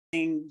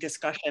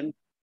discussion.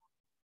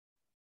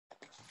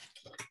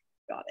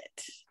 Got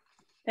it.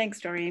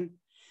 Thanks, Doreen.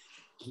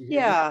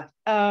 Yeah.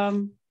 I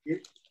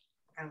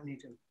don't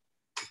need to.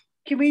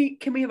 Can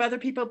we have other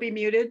people be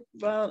muted?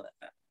 Well,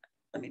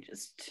 let me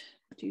just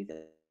do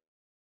that.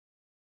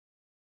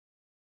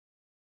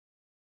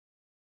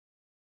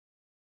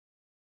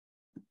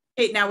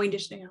 Hey, now we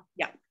just know.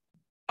 Yeah.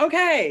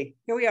 Okay,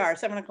 here we are,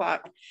 7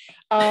 o'clock.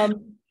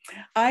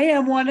 I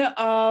am one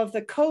of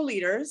the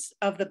co-leaders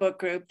of the book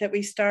group that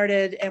we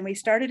started, and we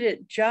started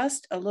it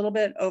just a little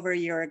bit over a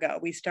year ago.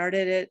 We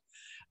started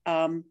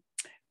it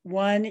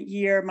 1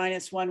 year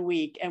minus 1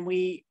 week, and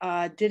we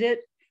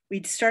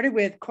started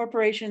with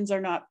Corporations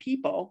Are Not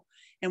People,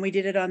 and we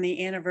did it on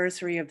the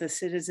anniversary of the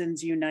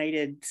Citizens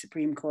United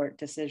Supreme Court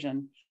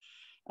decision.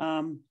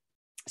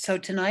 So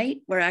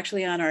tonight, we're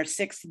actually on our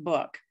 6th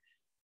book,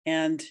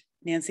 and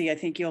Nancy, I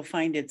think you'll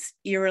find it's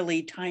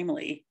eerily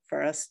timely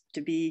for us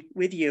to be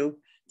with you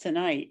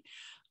tonight.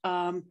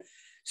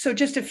 So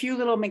just a few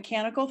little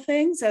mechanical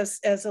things,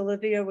 as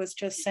Olivia was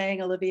just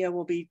saying. Olivia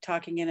will be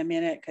talking in a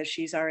minute because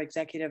she's our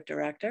executive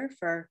director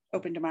for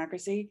Open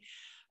Democracy.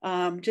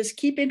 Just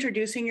keep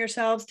introducing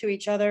yourselves to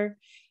each other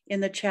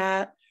in the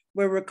chat.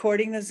 We're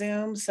recording the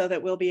Zoom so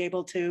that we'll be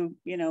able to,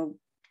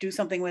 do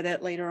something with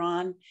it later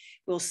on.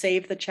 We'll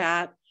save the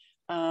chat.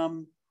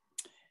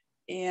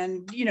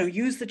 And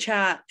use the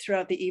chat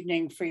throughout the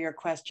evening for your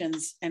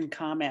questions and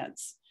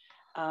comments.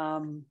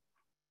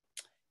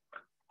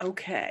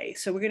 Okay,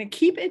 so we're going to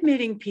keep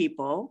admitting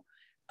people,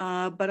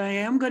 but I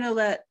am going to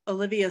let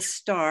Olivia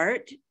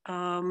start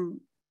so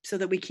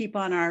that we keep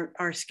on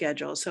our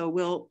schedule. So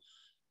we'll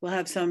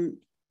have some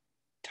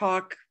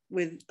talk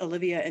with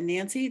Olivia and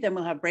Nancy, then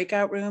we'll have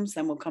breakout rooms,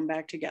 then we'll come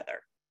back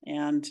together.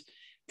 And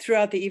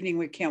throughout the evening,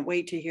 we can't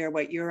wait to hear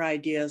what your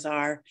ideas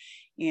are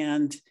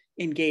and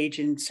engage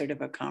in sort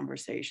of a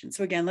conversation.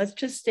 So again, let's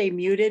just stay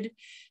muted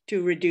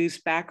to reduce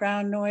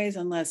background noise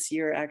unless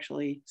you're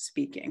actually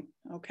speaking,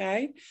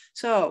 okay?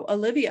 So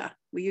Olivia,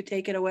 will you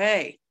take it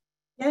away?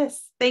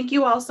 Yes, thank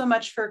you all so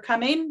much for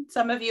coming.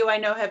 Some of you I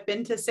know have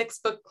been to 6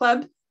 Book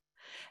Club,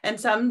 and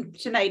some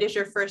tonight is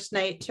your first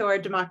night to our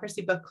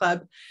Democracy Book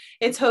Club.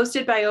 It's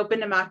hosted by Open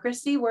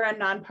Democracy. We're a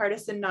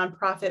nonpartisan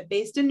nonprofit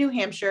based in New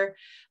Hampshire,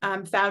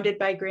 founded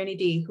by Granny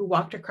D, who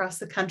walked across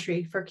the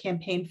country for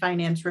campaign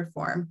finance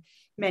reform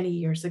many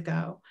years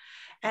ago.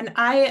 And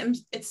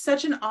it's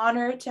such an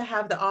honor to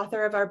have the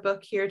author of our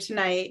book here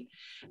tonight.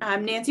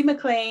 Nancy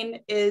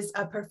MacLean is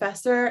a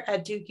professor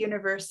at Duke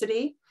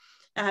University.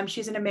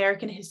 She's an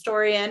American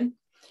historian,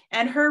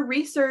 and her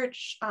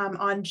research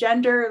on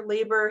gender,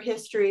 labor,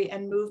 history,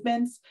 and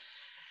movements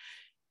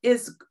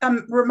is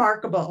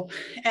remarkable.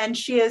 And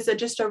she is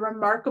just a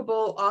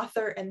remarkable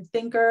author and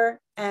thinker.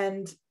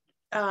 And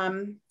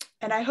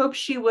I hope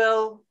she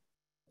will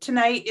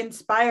tonight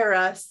inspire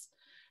us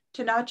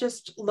to not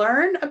just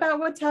learn about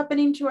what's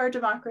happening to our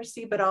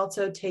democracy, but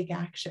also take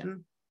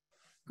action.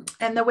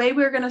 And the way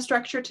we're going to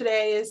structure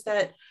today is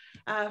that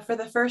for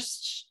the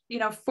first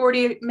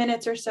 40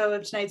 minutes or so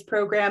of tonight's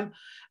program,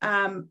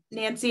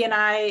 Nancy and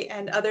I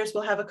and others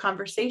will have a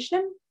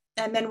conversation,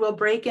 and then we'll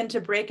break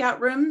into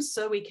breakout rooms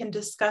so we can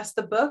discuss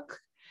the book.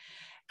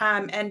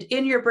 And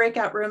in your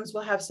breakout rooms,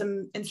 we'll have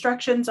some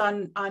instructions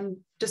on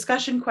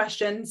discussion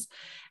questions.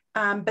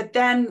 But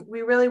then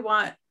we really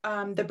want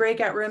the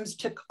breakout rooms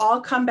to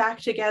all come back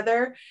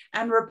together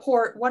and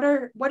report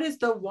what is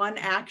the one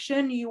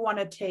action you want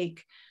to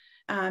take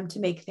to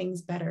make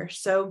things better.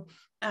 So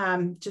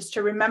just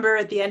to remember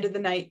at the end of the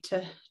night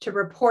to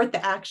report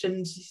the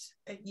actions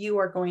you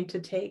are going to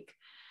take.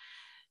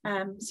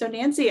 So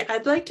Nancy,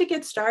 I'd like to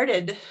get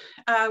started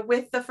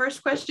with the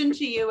first question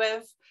to you.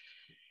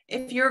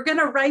 If you're going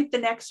to write the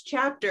next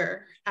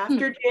chapter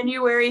after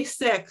January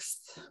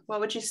 6th, what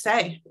would you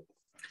say?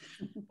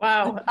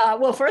 Wow.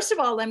 Well, first of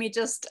all, let me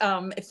just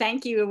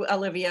thank you,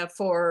 Olivia,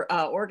 for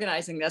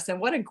organizing this.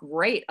 And what a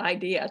great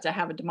idea to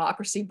have a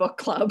democracy book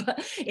club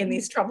in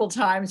these troubled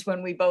times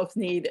when we both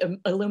need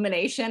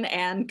illumination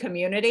and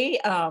community.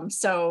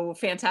 So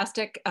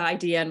fantastic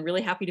idea, and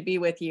really happy to be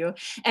with you,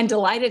 and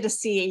delighted to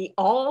see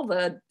all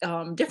the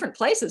different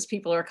places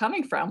people are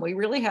coming from. We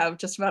really have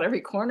just about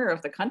every corner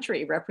of the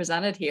country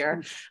represented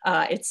here,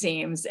 it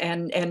seems,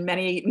 and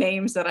many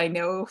names that I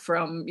know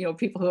from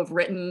people who have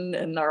written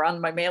and are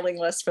on my mailing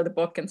list for the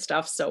book and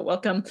stuff. So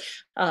welcome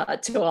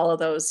to all of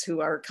those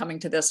who are coming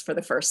to this for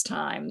the first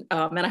time.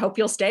 And I hope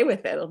you'll stay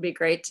with it. It'll be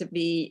great to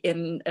be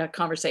in a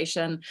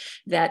conversation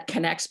that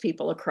connects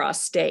people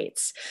across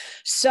states.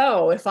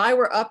 So if I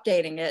were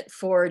updating it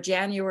for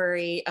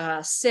January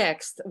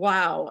 6th,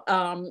 wow,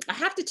 I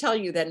have to tell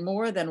you that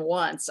more than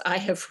once, I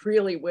have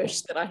really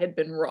wished that I had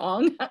been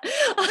wrong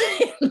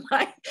in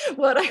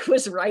what I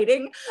was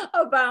writing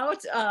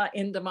about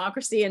in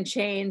Democracy in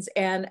Chains.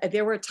 And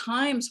there were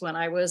times when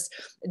I was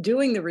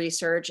doing the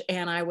research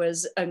and I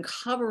was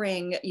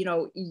uncovering,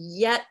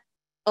 yet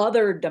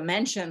other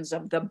dimensions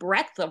of the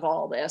breadth of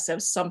all this,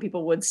 as some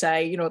people would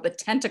say, the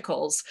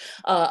tentacles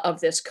of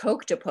this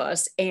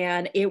coctopus.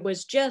 And it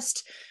was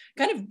just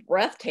kind of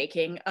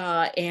breathtaking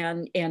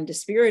and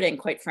dispiriting,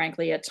 quite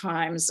frankly, at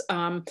times.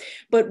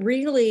 But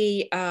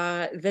really,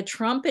 the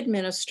Trump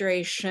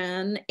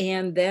administration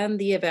and then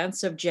the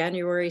events of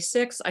January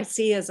 6th, I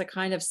see as a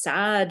kind of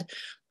sad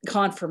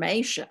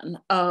confirmation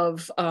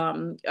of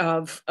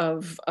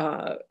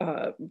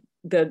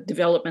the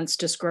developments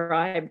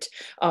described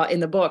in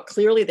the book.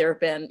 Clearly, there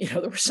have been,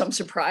 there were some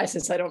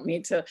surprises. I don't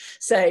mean to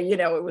say,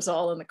 it was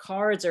all in the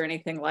cards or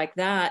anything like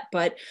that.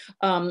 But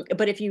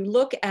if you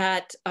look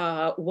at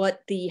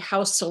what the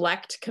House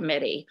Select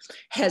Committee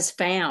has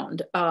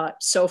found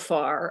so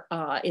far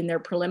in their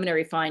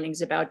preliminary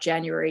findings about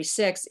January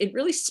 6th, it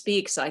really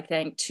speaks, I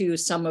think, to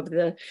some of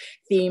the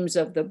themes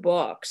of the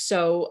book.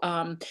 So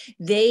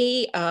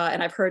they,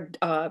 and I've heard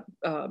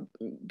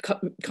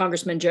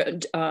Congressman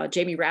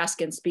Jamie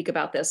Raskin speak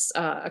about this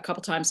a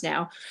couple times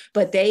now,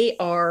 but they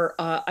are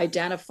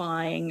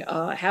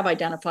have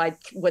identified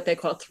what they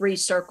call 3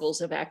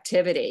 circles of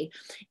activity.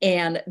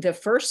 And the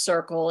first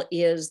circle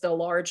is the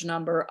large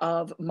number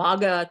of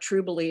MAGA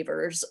true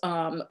believers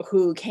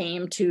who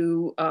came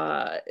to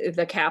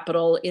the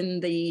Capitol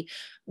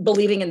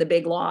believing in the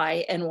big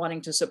lie and wanting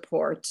to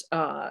support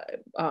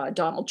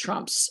Donald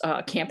Trump's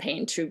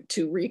campaign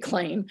to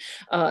reclaim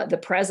the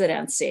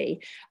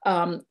presidency.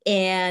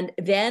 And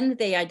then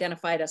they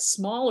identified a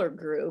smaller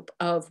group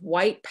of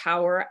white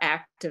power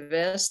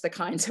activists, the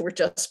kinds that were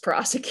just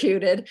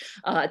prosecuted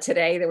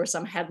today. There were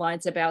some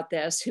headlines about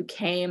this, who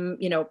came,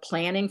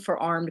 planning for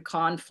armed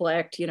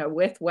conflict,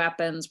 with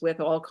weapons, with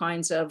all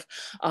kinds of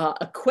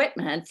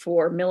equipment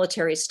for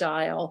military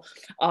style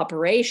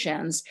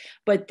operations.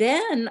 But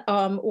then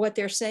what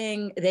they're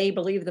saying they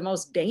believe the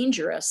most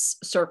dangerous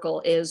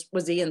circle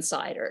was the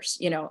insiders,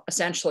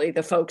 essentially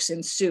the folks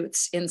in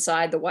suits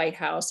inside the White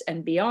House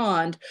and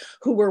beyond,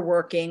 who were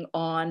working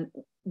on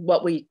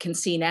what we can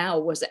see now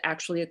was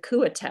actually a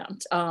coup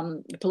attempt.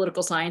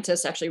 Political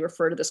scientists actually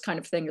refer to this kind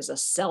of thing as a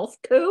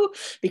self-coup,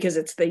 because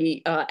it's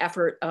the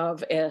effort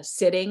of a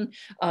sitting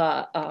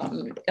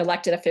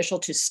elected official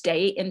to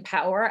stay in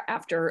power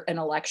after an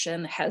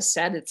election has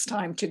said it's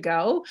time to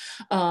go.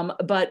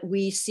 But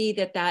we see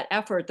that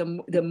effort,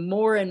 the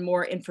more and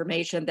more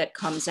information that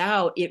comes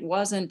out, it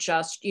wasn't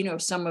just,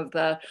 some of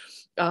the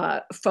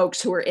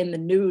folks who are in the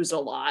news a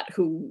lot,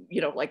 who,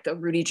 like the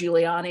Rudy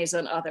Giuliani's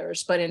and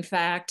others, but in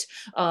fact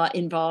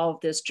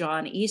involved this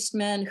John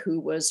Eastman, who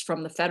was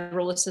from the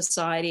Federalist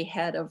Society,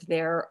 head of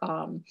their,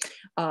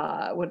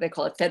 what do they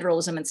call it,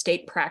 Federalism and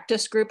State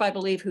Practice Group, I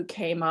believe, who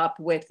came up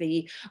with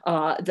the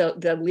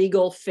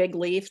legal fig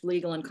leaf,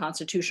 legal and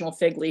constitutional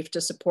fig leaf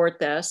to support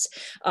this.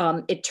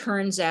 It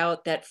turns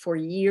out that for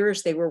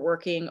years they were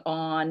working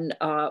on,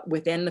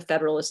 within the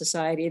Federalist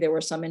Society, there were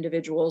some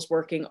individuals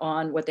working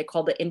on what they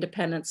call the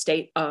independent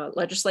state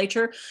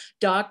legislature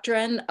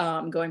doctrine,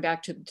 going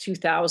back to the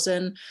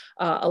 2000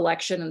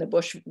 election and the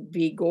Bush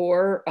v.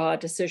 Gore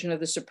decision of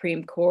the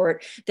Supreme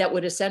Court, that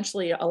would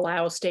essentially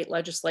allow state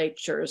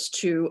legislatures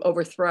to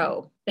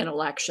overthrow an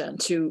election,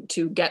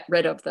 to get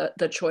rid of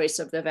the choice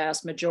of the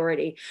vast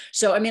majority.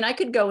 So, I mean, I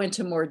could go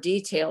into more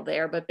detail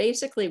there, but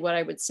basically what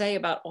I would say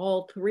about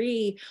all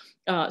 3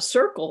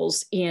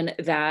 circles in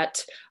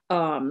that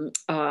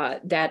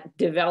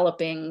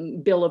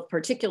developing bill of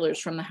particulars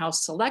from the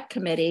House Select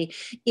Committee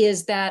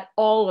is that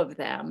all of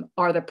them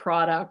are the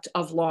product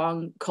of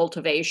long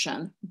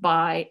cultivation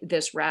by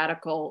this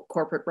radical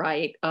corporate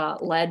right,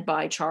 led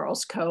by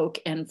Charles Koch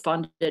and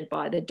funded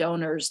by the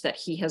donors that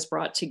he has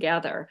brought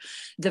together.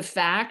 The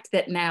fact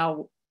that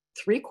now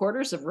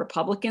 3/4 of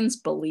Republicans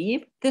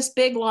believe this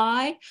big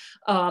lie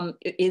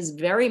is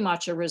very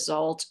much a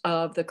result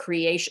of the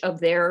creation of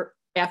their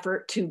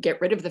effort to get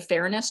rid of the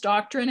fairness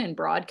doctrine in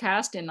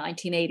broadcast in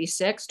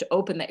 1986, to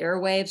open the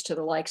airwaves to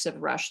the likes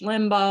of Rush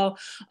Limbaugh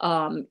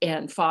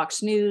and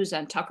Fox News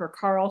and Tucker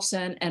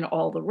Carlson and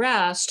all the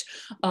rest,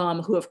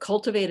 who have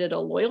cultivated a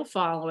loyal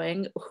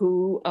following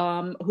who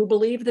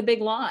believe the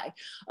big lie.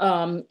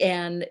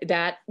 And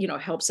that,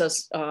 helps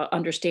us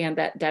understand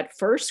that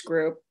first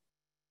group,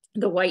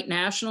 the white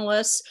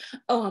nationalists,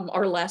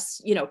 are less,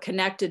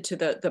 connected to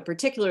the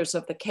particulars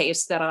of the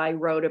case that I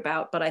wrote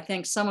about. But I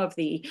think some of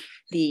the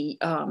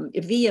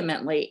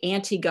vehemently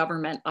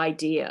anti-government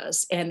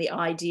ideas and the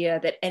idea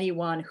that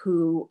anyone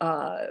who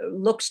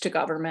looks to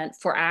government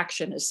for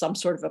action is some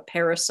sort of a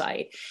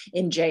parasite,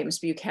 in James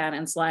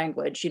Buchanan's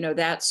language,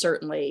 that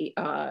certainly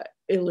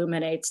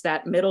illuminates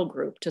that middle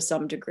group to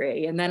some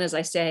degree. And then, as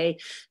I say,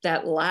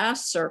 that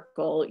last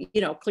circle,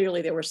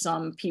 clearly there were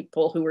some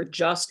people who were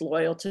just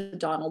loyal to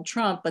Donald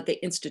Trump, but the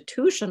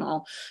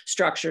institutional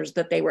structures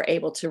that they were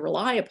able to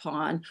rely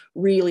upon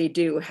really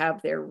do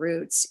have their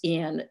roots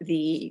in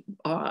the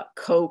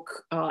Koch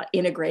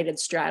integrated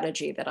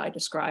strategy that I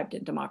described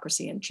in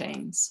Democracy in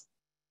Chains.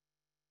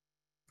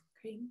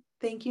 Great.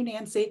 Thank you,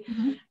 Nancy.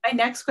 Mm-hmm. My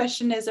next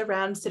question is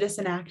around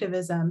citizen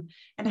activism,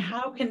 and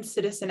how can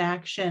citizen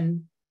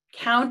action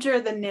counter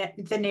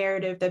the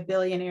narrative that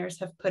billionaires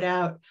have put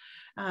out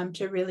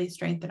to really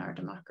strengthen our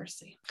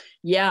democracy.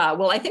 Yeah,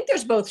 well, I think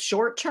there's both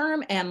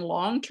short-term and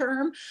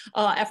long-term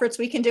efforts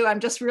we can do. I'm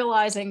just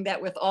realizing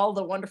that with all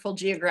the wonderful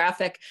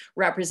geographic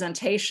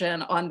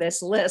representation on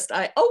this list,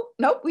 oh,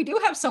 nope, we do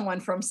have someone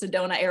from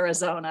Sedona,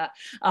 Arizona.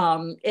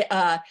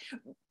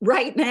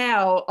 Right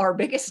now, our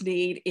biggest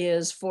need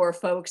is for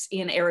folks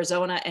in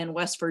Arizona and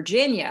West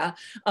Virginia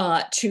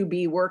to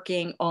be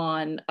working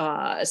on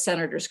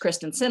Senators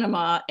Kristen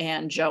Sinema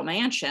and Joe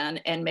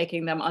Manchin and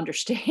making them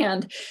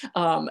understand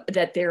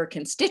that their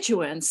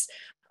constituents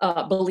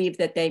believe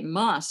that they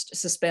must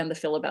suspend the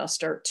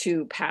filibuster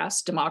to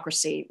pass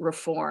democracy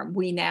reform.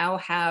 We now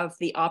have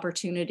the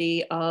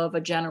opportunity of a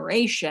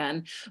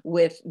generation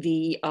with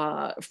the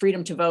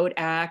Freedom to Vote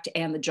Act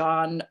and the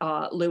John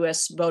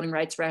Lewis Voting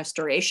Rights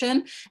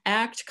Restoration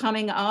Act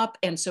coming up.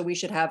 And so we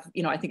should have,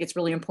 I think it's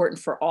really important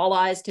for all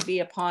eyes to be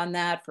upon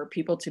that, for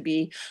people to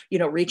be,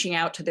 reaching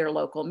out to their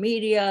local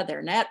media,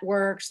 their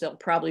networks. There'll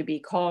probably be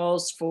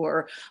calls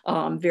for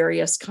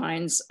various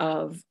kinds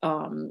of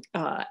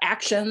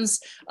actions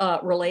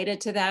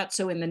related to that.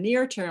 So in the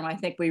near term, I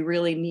think we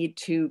really need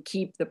to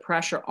keep the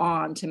pressure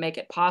on to make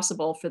it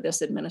possible for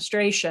this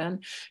administration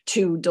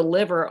to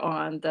deliver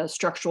on the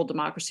structural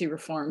democracy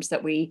reforms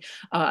that we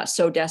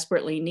so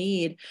desperately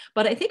need.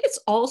 But I think it's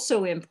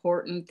also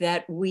important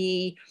that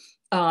we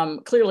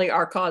clearly,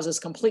 our cause is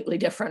completely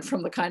different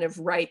from the kind of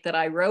right that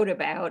I wrote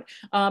about.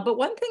 But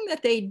one thing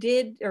that they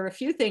did, or a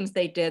few things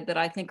they did that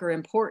I think are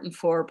important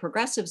for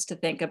progressives to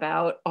think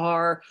about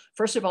are,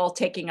 first of all,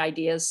 taking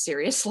ideas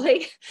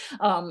seriously.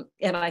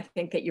 And I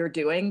think that you're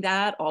doing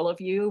that, all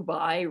of you,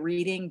 by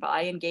reading,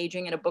 by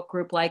engaging in a book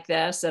group like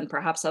this, and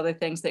perhaps other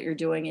things that you're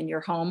doing in your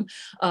home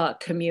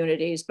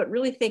communities, but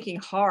really thinking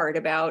hard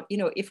about,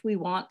 if we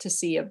want to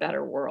see a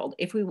better world,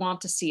 if we want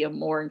to see a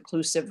more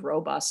inclusive,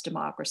 robust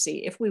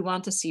democracy, if we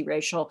want to see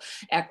racial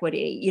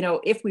equity,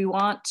 if we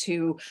want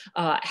to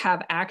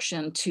have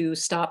action to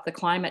stop the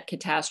climate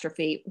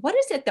catastrophe, what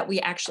is it that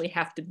we actually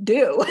have to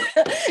do,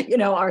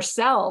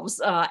 ourselves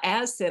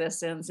as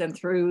citizens and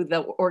through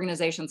the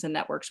organizations and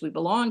networks we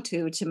belong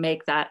to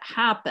make that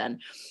happen?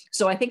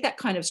 So I think that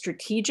kind of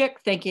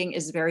strategic thinking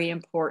is very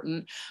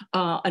important.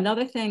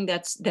 Another thing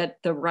that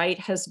the right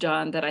has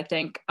done that I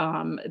think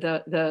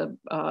the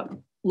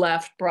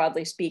left,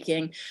 broadly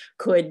speaking,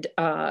 could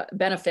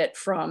benefit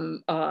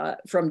from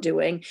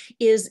doing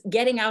is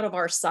getting out of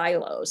our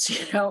silos.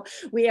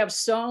 We have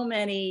so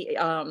many,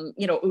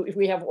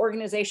 we have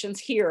organizations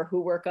here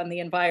who work on the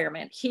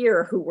environment,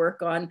 here who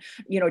work on,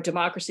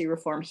 democracy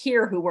reform,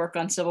 here who work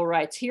on civil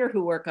rights, here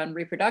who work on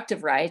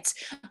reproductive rights.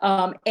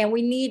 And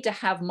we need to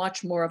have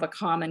much more of a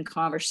common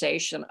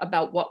conversation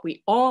about what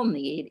we all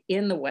need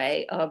in the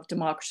way of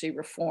democracy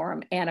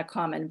reform and a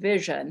common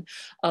vision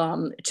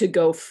to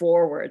go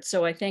forward.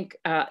 So I think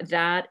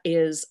that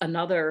is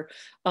another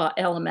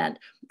element.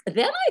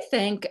 Then I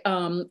think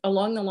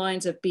along the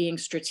lines of being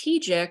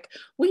strategic,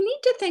 we need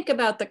to think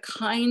about the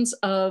kinds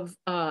of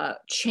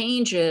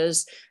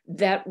changes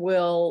that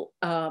will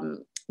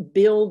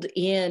build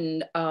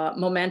in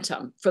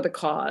momentum for the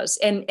cause.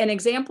 And an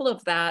example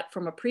of that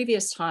from a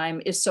previous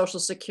time is Social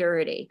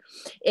Security.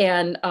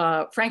 And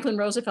Franklin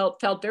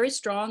Roosevelt felt very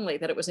strongly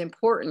that it was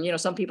important.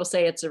 Some people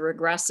say it's a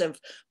regressive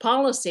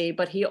policy,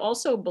 but he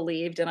also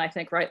believed, and I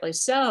think rightly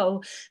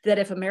so, that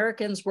if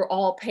Americans were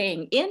all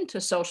paying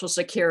into Social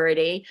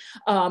Security,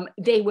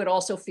 they would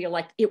also feel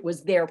like it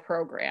was their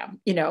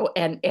program,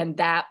 and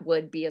that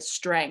would be a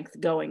strength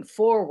going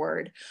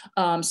forward.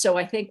 So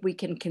I think we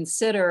can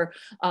consider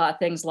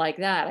things like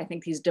that. I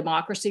think these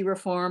democracy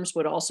reforms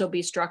would also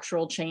be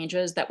structural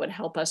changes that would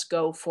help us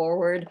go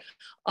forward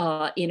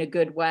in a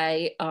good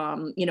way.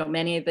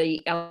 Many of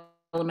the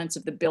elements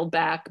of the Build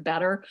Back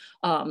Better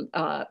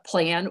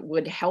plan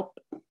would help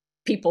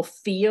people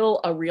feel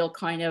a real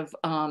kind of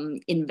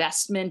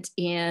investment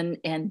in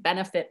and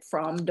benefit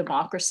from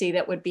democracy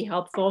that would be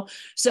helpful.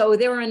 So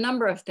there are a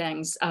number of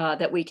things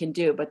that we can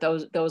do, but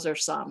those are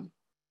some.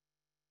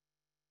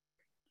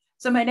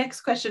 So my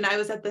next question, I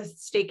was at the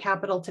state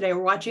capitol today.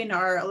 We're watching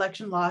our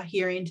election law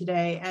hearing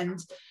today, and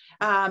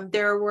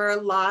there were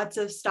lots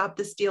of Stop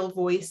the Steal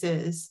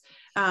voices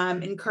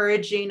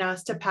encouraging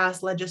us to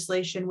pass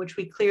legislation, which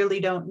we clearly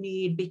don't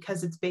need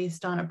because it's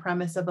based on a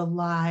premise of a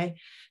lie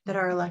that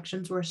our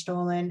elections were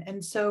stolen.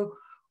 And so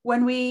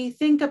when we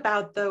think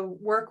about the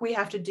work we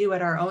have to do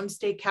at our own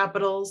state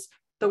capitals,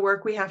 the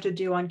work we have to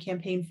do on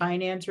campaign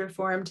finance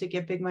reform to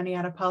get big money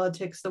out of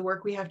politics, the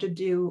work we have to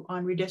do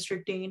on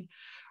redistricting,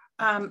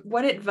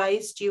 what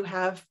advice do you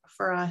have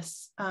for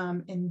us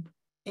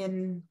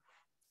in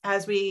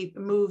as we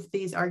move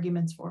these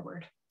arguments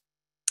forward?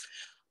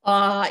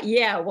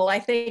 Yeah, well, I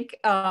think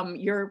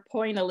your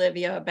point,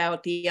 Olivia,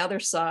 about the other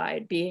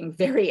side being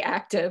very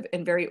active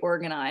and very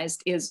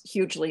organized is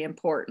hugely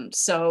important.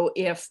 So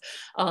if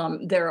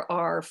there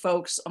are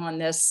folks on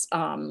this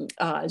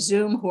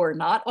Zoom who are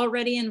not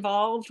already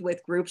involved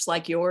with groups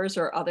like yours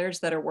or others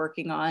that are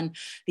working on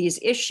these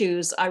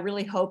issues, I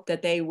really hope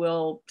that they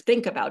will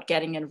think about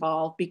getting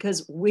involved,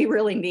 because we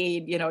really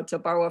need, to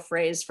borrow a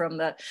phrase from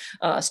the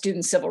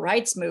student civil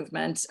rights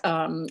movement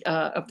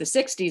of the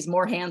 60s,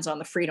 more hands on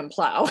the freedom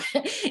plow.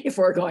 If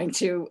we're going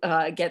to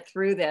get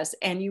through this.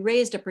 And you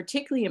raised a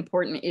particularly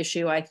important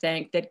issue, I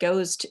think, that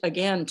goes to,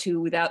 again,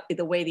 to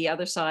the way the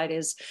other side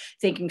is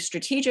thinking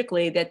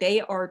strategically, that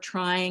they are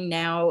trying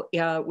now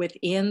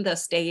within the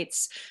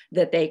states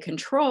that they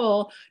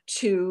control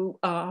to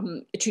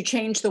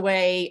change the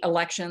way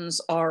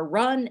elections are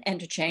run and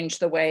to change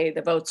the way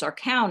the votes are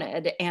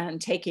counted, and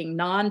taking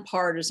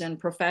nonpartisan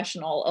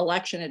professional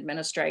election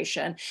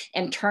administration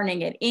and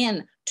turning it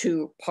in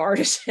to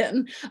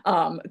partisan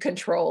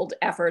controlled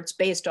efforts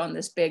based on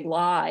this big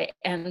lie.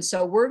 And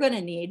so we're going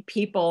to need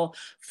people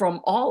from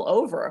all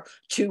over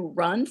to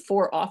run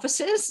for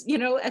offices,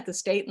 at the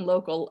state and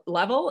local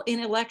level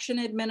in election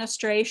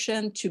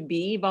administration, to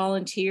be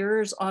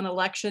volunteers on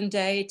election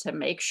day, to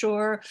make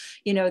sure,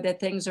 that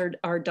things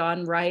are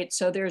done right.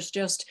 So there's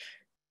just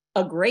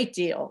a great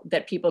deal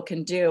that people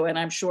can do. And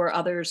I'm sure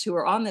others who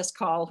are on this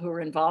call who are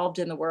involved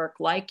in the work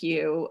like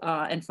you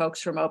and folks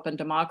from Open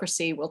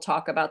Democracy will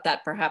talk about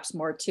that perhaps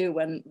more too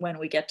when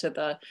we get to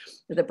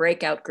the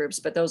breakout groups.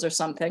 But those are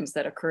some things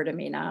that occur to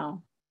me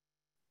now.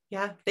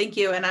 Yeah, thank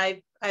you. And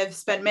I've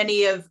spent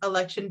many of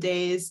election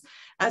days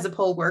as a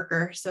poll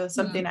worker. So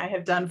something I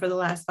have done for the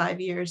last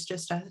 5 years,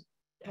 just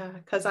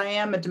because I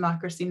am a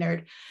democracy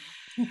nerd.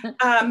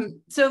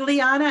 So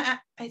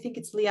Liana, I think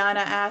it's Liana,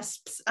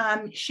 asks,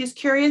 she's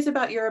curious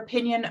about your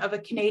opinion of a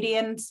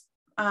Canadian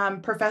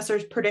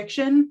professor's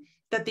prediction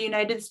that the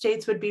United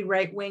States would be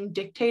right-wing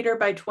dictator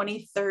by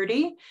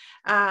 2030.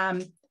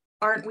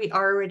 Aren't we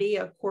already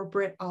a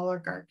corporate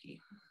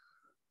oligarchy?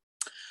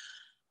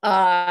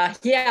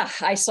 Yeah,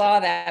 I saw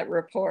that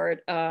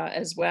report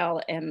as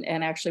well,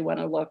 and actually want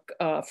to look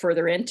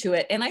further into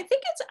it. And I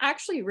think it's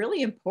actually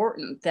really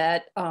important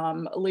that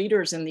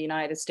leaders in the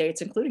United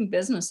States, including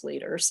business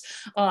leaders,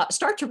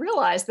 start to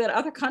realize that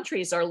other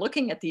countries are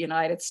looking at the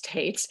United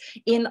States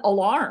in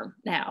alarm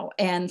now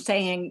and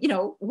saying,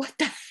 what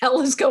the hell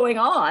is going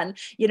on?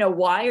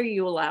 Why are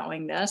you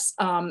allowing this?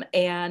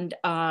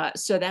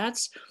 So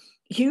that's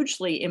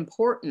hugely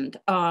important.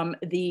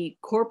 The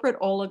corporate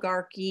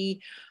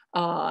oligarchy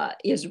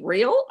is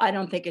real. I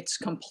don't think it's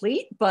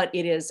complete, but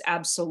it is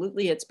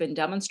absolutely, it's been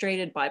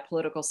demonstrated by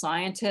political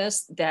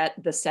scientists that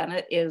the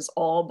Senate is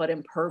all but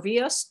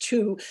impervious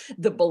to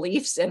the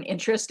beliefs and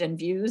interests and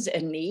views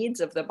and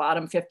needs of the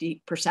bottom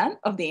 50%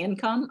 of the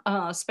income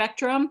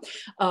spectrum.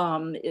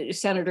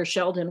 Senator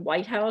Sheldon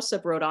Whitehouse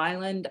of Rhode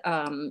Island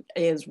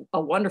is a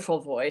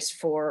wonderful voice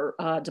for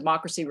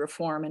democracy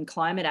reform and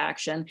climate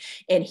action.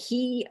 And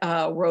he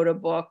wrote a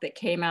book that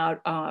came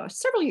out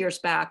several years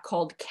back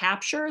called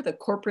Capture: The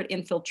Corporate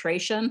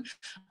Infiltration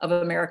of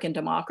American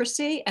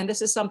Democracy. And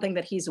this is something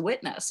that he's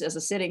witnessed as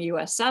a sitting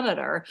US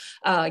Senator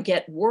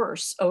get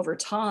worse over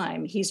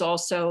time. He's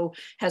also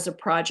has a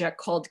project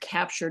called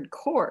Captured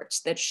Courts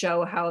that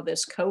show how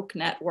this Koch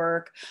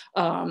network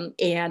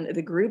and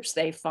the groups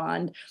they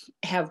fund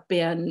have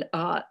been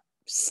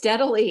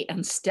steadily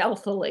and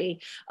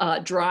stealthily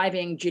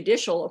driving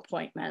judicial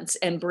appointments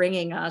and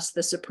bringing us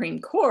the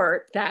Supreme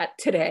Court that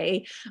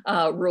today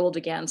ruled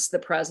against the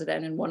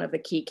president in one of the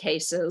key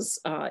cases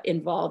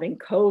involving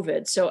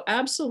COVID. So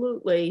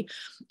absolutely,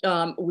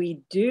 we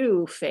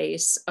do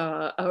face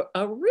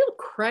a real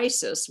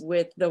crisis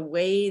with the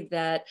way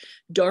that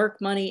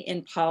dark money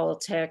in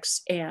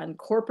politics and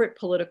corporate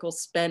political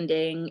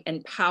spending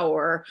and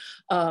power,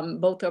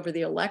 both over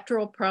the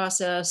electoral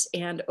process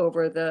and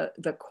over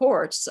the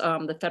courts,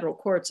 the federal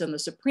courts and the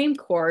Supreme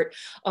Court,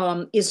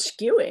 is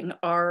skewing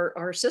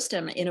our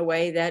system in a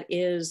way that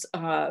is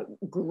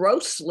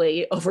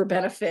grossly over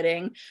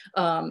benefiting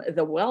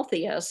the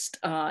wealthiest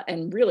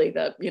and really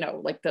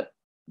the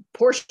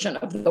portion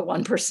of the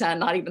 1%,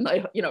 not even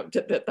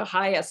the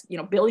highest,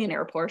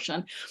 billionaire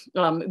portion,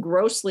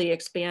 grossly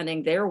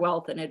expanding their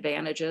wealth and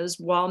advantages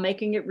while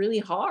making it really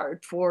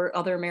hard for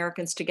other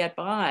Americans to get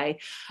by.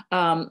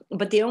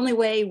 But the only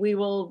way we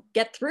will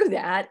get through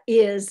that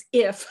is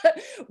if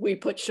we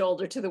put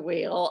shoulder to the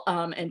wheel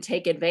and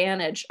take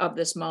advantage of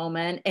this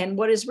moment. And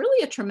what is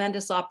really a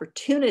tremendous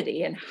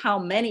opportunity, and how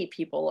many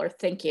people are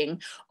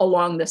thinking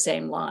along the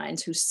same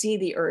lines, who see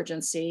the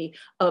urgency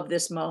of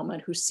this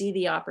moment, who see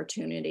the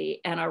opportunity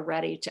and are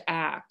ready to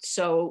act.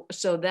 So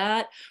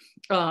that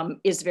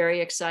is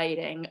very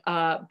exciting.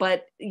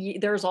 But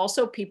there's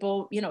also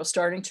people,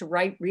 starting to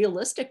write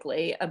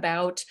realistically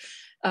about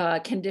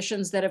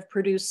conditions that have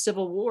produced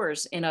civil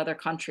wars in other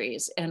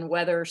countries, and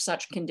whether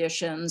such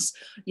conditions,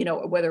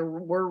 whether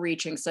we're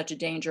reaching such a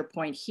danger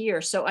point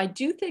here. So I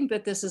do think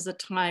that this is a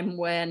time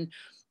when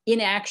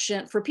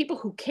inaction for people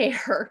who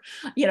care,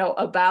 you know,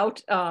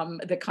 about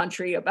the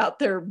country, about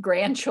their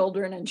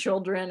grandchildren and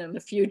children and the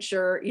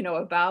future, you know,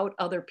 about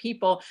other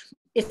people.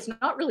 It's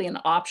not really an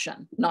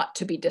option not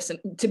to be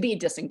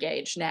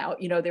disengaged now.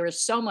 You know, there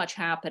is so much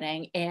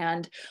happening,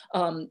 and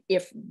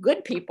if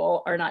good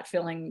people are not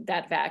filling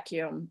that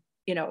vacuum,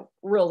 you know,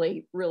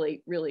 really,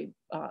 really, really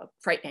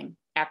frightening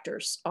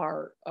actors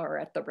are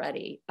at the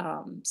ready.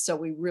 So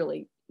we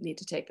really need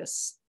to take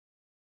this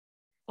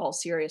all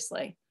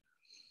seriously.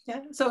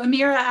 Yeah. So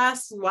Amira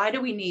asks, why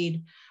do we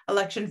need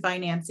election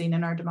financing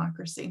in our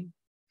democracy?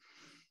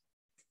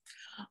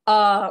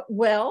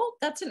 Well,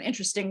 that's an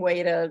interesting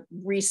way to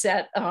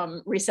reset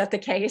the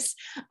case.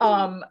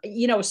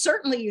 You know,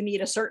 certainly you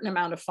need a certain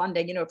amount of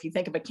funding. You know, if you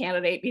think of a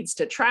candidate needs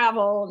to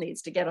travel,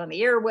 needs to get on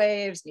the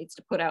airwaves, needs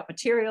to put out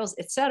materials,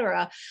 et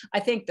cetera. I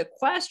think the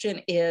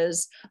question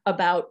is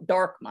about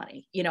dark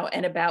money, you know,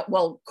 and about,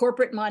 well,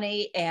 corporate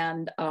money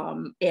and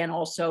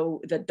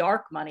also the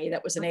dark money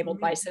that was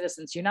enabled by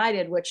Citizens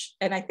United, which,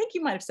 and I think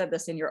you might have said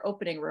this in your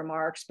opening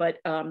remarks, but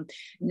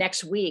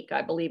next week,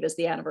 I believe, is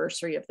the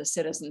anniversary of the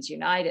Citizens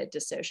United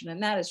decision.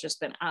 And that has just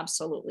been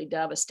absolutely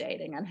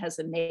devastating and has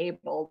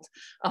enabled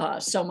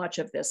so much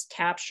of this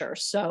capture.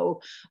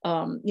 So,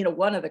 you know,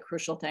 one of the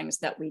crucial things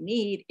that we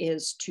need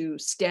is to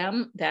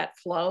stem that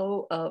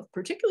flow of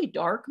particularly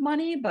dark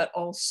money, but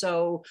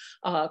also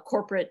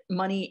corporate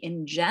money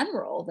in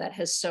general that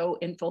has so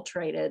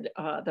infiltrated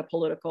the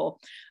political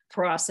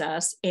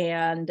process.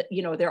 And,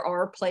 you know, there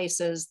are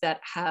places that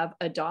have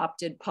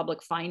adopted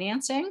public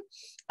financing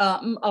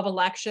of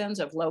elections,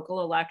 of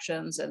local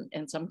elections,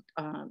 and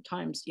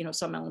sometimes, you know,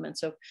 some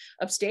elements of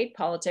state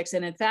politics.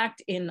 And in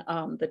fact, in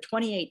the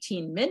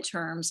 2018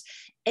 midterms,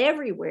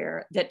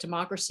 everywhere that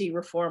democracy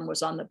reform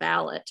was on the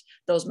ballot,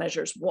 those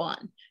measures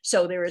won.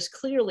 So there is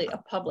clearly a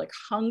public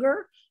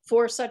hunger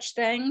for such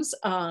things,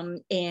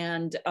 and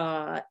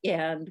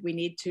we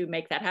need to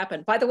make that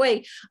happen. By the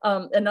way,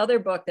 another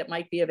book that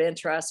might be of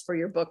interest for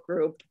your book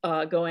group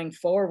going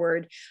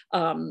forward.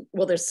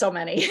 Well, there's so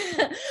many,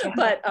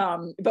 but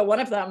one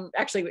of them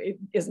actually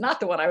is not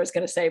the one I was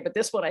going to say. But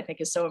this one I think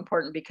is so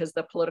important because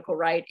the political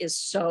right is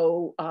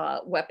so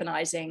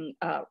weaponizing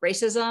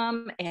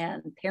racism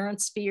and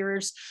parents'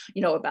 fears,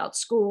 you know, about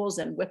schools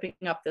and whipping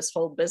up this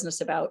whole business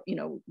about, you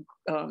know,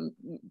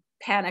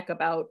 panic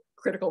about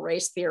critical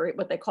race theory,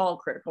 what they call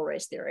critical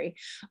race theory.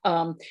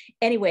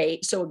 Anyway,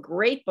 so a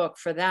great book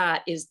for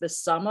that is The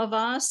Sum of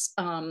Us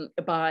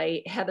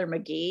by Heather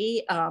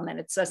McGhee. And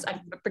it says,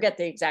 I forget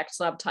the exact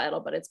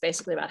subtitle, but it's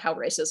basically about how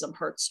racism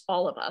hurts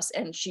all of us.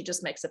 And she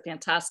just makes a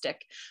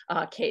fantastic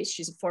case.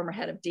 She's a former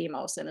head of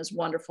Demos and is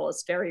wonderful.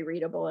 It's very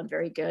readable and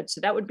very good.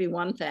 So that would be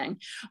one thing.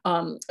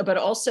 But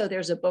also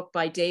there's a book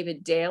by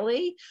David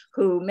Daley,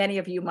 who many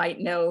of you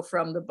might know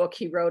from the book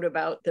he wrote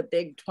about the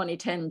big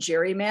 2010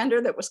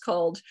 gerrymander that was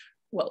called,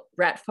 well,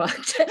 rat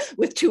fucked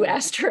with 2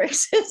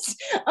 asterisks,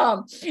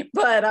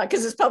 but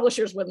because his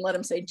publishers wouldn't let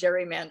him say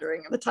gerrymandering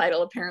in the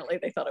title. Apparently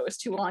they thought it was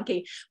too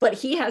wonky. But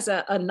he has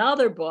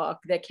another book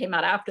that came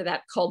out after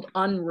that called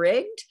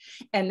Unrigged.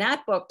 And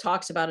that book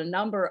talks about a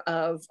number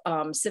of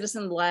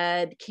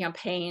citizen-led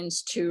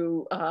campaigns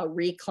to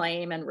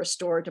reclaim and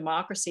restore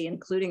democracy,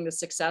 including the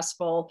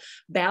successful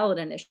ballot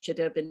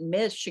initiative in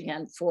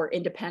Michigan for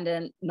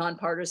independent,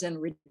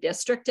 nonpartisan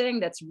redistricting.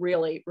 That's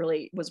really,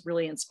 was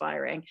really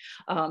inspiring.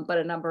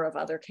 But a number of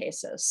other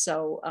cases.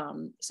 So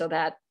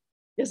that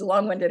is a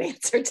long-winded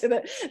answer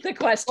to the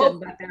question,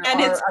 but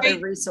there are other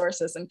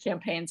resources and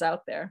campaigns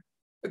out there.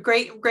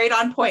 Great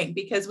on point,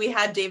 because we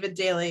had David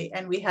Daley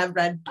and we have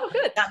read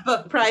that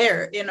book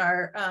prior in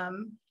our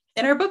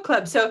book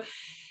club. So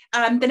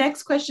the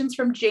next question's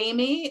from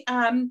Jamie,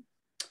 and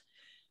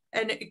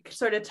it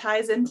sort of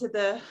ties into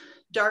the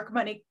dark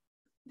money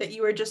that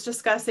you were just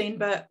discussing,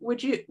 but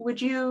would you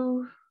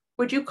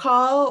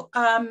call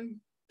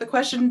the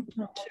question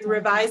to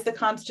revise the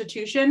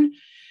Constitution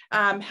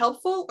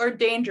helpful or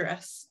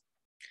dangerous?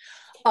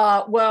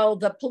 Well,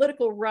 the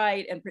political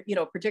right, and you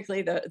know,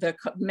 particularly the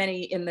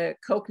many in the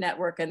Koch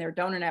network and their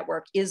donor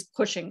network, is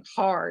pushing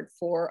hard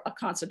for a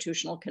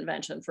constitutional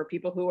convention. For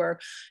people who are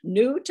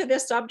new to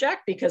this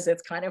subject, because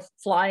it's kind of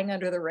flying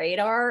under the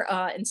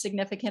radar in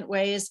significant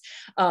ways,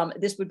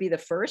 this would be the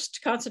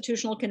first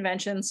constitutional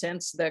convention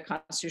since the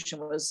Constitution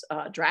was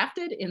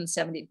drafted in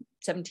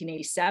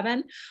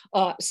 1787.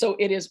 So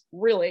it is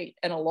really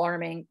an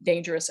alarming,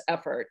 dangerous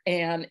effort.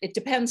 And it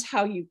depends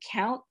how you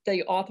count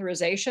the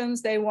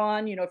authorizations they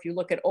won. You know, if you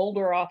look at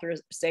older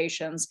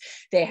authorizations,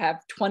 they have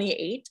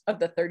 28 of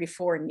the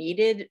 34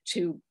 needed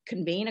to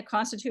convene a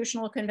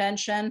constitutional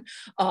convention.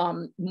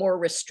 More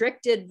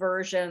restricted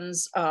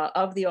versions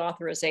of the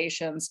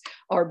authorizations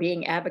are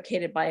being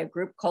advocated by a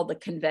group called the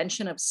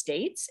Convention of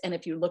States. And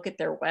if you look at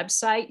their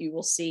website, you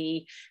will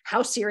see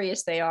how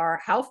serious they are,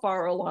 how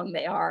far along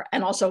they are,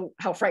 and also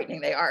how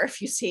frightening they are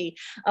if you see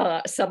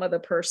some of the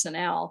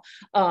personnel.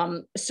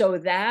 So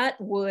that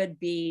would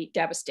be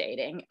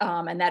devastating.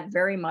 And that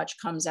very much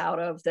comes out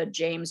of the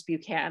James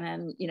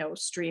Buchanan,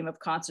 stream of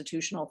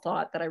constitutional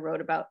thought that I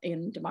wrote about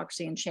in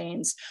Democracy in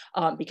Chains,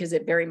 because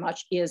it very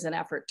much is an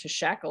effort to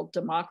shackle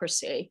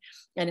democracy.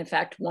 And in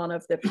fact, one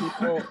of the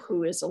people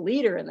who is a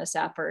leader in this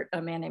effort,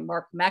 a man named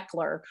Mark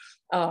Meckler,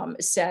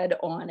 said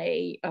on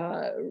a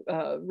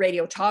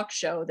radio talk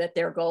show that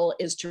their goal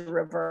is to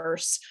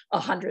reverse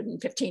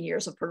 115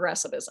 years of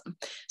progressivism.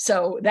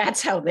 So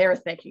that's how they're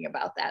thinking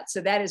about that.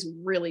 So that is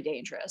really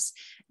dangerous.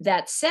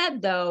 That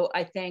said, though,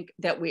 I think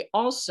that we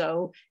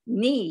also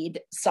need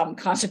some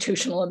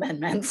constitutional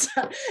amendments.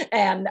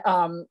 And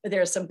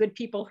there's some good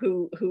people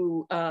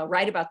who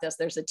write about this.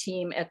 There's a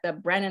team at the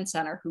Brennan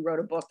Center who wrote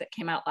a book that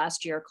came out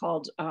last year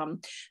called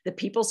The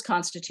People's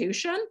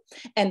Constitution.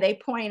 And they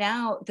point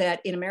out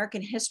that in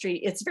American history,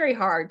 it's very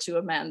hard to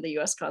amend the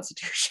US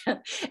Constitution,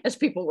 as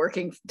people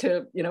working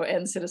to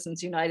end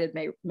Citizens United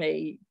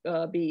may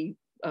be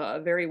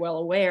very well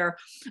aware.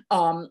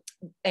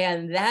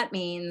 And that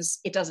means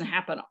it doesn't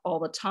happen all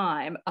the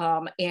time.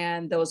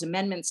 And those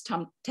amendments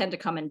tend to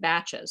come in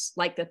batches,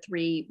 like the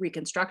 3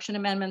 Reconstruction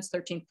amendments,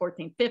 13th,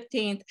 14th,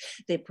 15th,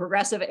 the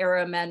Progressive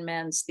Era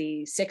amendments,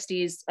 the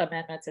 60s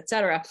amendments, et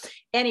cetera.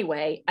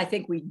 Anyway, I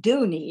think we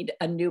do need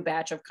a new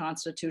batch of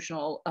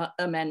constitutional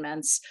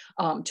amendments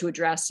to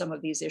address some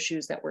of these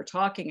issues that we're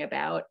talking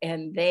about.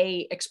 And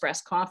they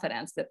express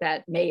confidence that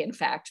that may in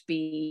fact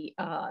be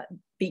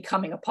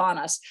coming upon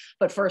us.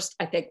 But first,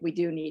 I think we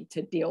do need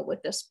to deal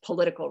with this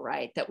political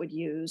right that would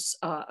use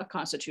a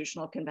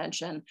constitutional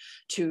convention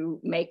to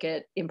make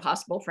it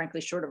impossible, frankly,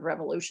 short of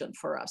revolution,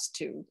 for us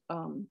to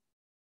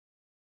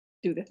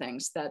do the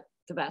things that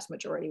the vast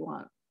majority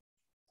want.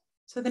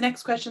 So the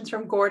next question is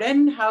from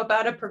Gordon. How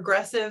about a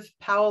progressive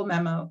Powell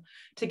memo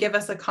to give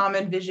us a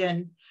common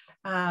vision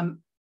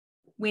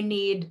we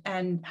need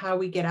and how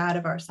we get out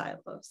of our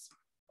silos?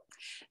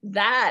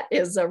 That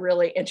is a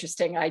really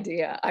interesting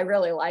idea. I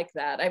really like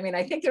that. I mean,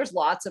 I think there's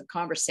lots of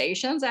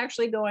conversations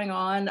actually going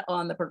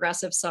on the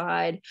progressive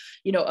side,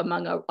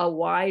 among a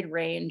wide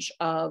range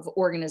of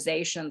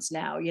organizations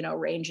now,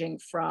 ranging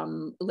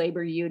from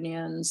labor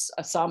unions,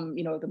 some,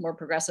 the more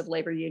progressive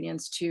labor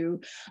unions,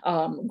 to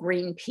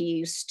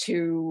Greenpeace,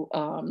 to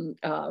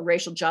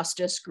racial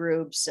justice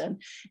groups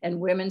and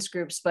women's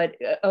groups, but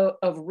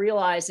of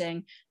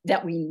realizing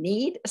that we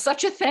need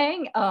such a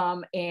thing,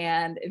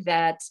 and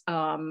that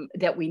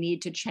we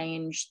need to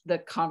change the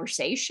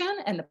conversation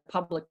and the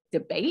public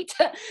debate,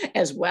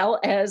 as well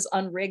as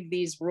unrig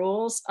these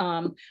rules.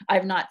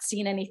 I've not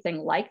seen anything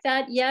like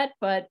that yet,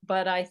 but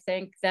I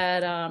think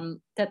that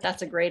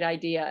that's a great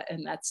idea,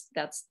 and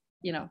that's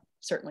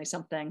certainly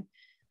something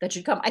that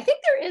should come. I think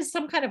there is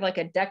some kind of like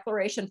a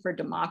declaration for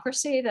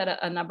democracy that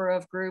a number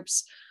of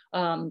groups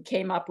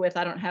came up with.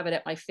 I don't have it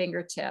at my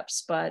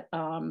fingertips, but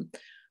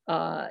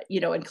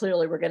and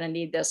clearly we're going to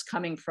need this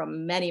coming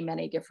from many,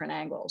 many different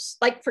angles.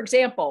 Like, for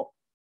example,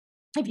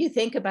 if you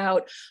think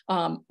about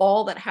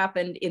all that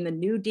happened in the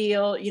New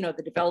Deal,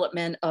 the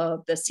development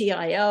of the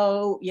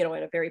CIO, in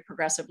a very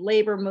progressive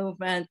labor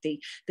movement, the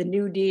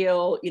New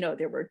Deal,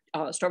 there were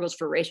struggles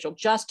for racial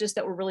justice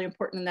that were really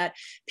important in that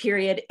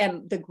period.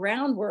 And the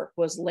groundwork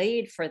was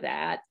laid for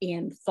that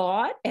in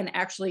thought and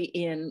actually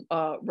in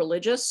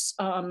religious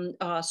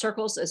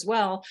circles as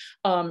well,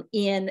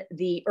 in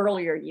the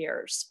earlier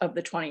years of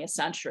the 20th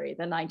century,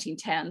 the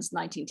 1910s,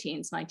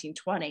 19-teens,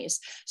 1920s.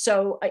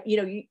 So,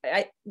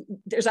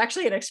 there's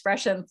actually an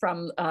expression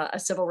from a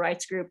civil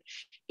rights group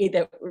in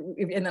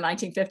the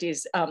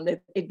 1950s.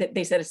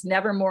 They said it's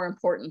never more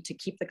important to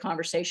keep the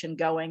conversation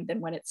going than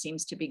when it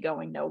seems to be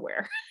going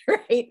nowhere,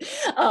 right?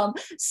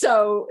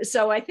 So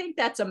I think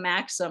that's a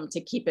maxim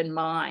to keep in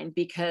mind,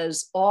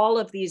 because all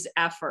of these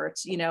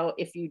efforts,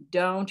 if you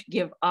don't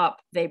give up,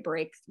 they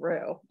break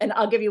through. And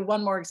I'll give you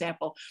one more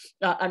example.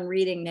 I'm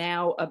reading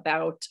now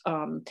about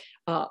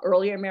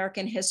early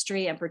American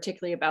history, and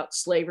particularly about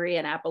slavery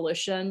and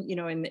abolition,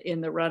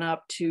 in the run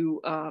up to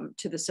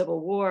the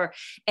Civil War.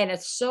 And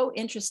it's so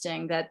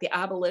interesting that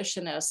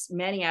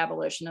many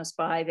abolitionists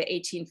by the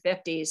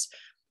 1850s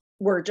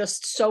were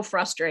just so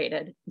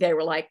frustrated. They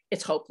were like,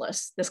 it's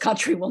hopeless. This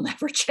country will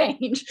never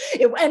change.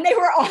 And they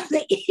were on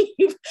the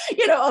eve,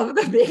 of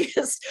the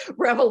biggest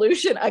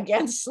revolution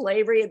against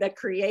slavery that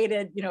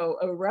created,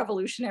 a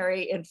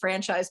revolutionary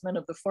enfranchisement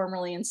of the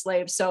formerly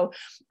enslaved. So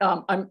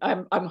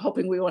I'm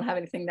hoping we won't have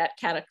anything that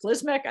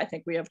cataclysmic. I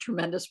think we have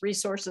tremendous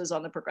resources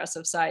on the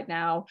progressive side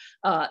now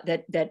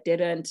that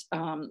didn't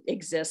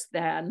exist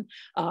then.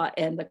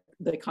 And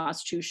the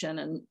Constitution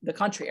and the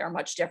country are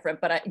much different.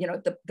 But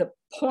the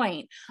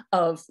point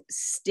of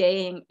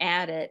staying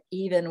at it,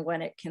 even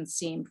when it can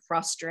seem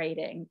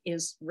frustrating,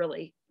 is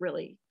really,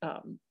 really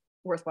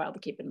worthwhile to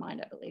keep in mind,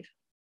 I believe.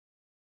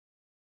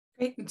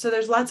 Great. So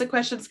there's lots of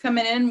questions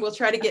coming in. We'll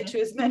try to get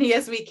to as many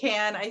as we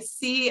can. I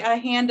see a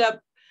hand up.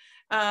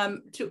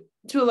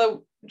 Tula,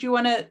 do you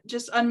want to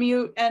just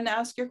unmute and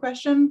ask your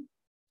question?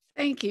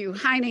 Thank you.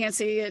 Hi,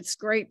 Nancy. It's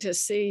great to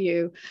see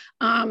you.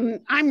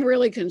 I'm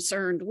really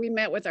concerned. We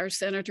met with our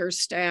senator's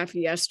staff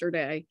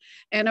yesterday,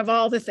 and of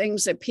all the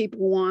things that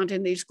people want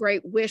in these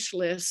great wish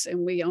lists,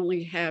 and we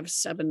only have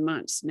 7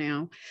 months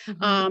now,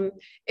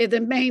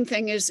 the main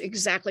thing is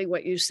exactly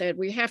what you said.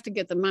 We have to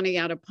get the money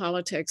out of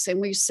politics. And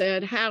we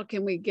said, how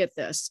can we get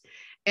this?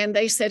 And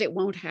they said it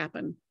won't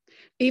happen.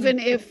 Even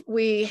if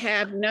we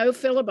have no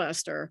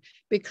filibuster,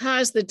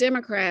 because the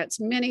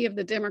Democrats, many of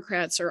the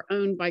Democrats are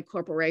owned by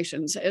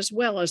corporations, as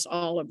well as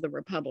all of the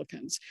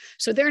Republicans.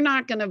 So they're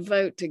not going to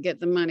vote to get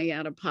the money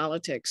out of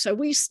politics. So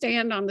we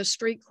stand on the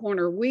street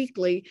corner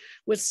weekly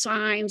with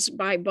signs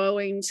by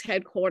Boeing's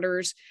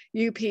headquarters,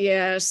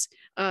 UPS,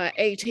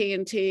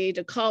 AT&T,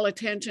 to call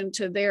attention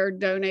to their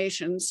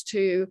donations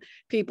to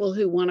people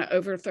who want to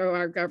overthrow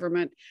our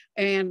government,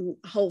 and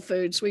Whole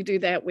Foods. We do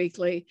that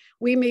weekly.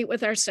 We meet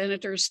with our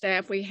senator's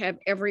staff. We have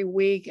every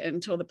week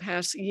until the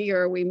past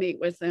year. We meet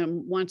with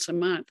them once a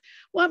month.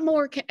 What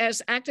more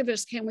as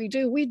activists can we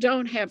do? We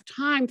don't have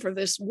time for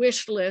this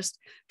wish list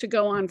to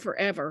go on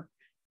forever.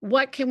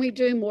 What can we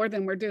do more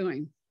than we're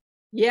doing?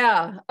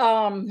 Yeah.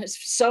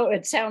 So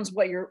it sounds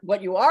what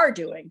you are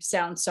doing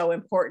sounds so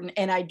important.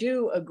 And I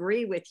do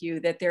agree with you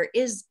that there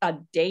is a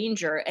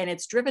danger, and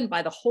it's driven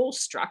by the whole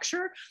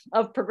structure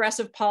of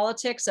progressive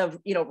politics, of,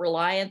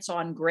 reliance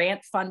on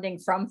grant funding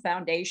from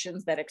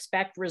foundations that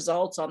expect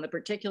results on the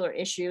particular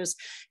issues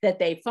that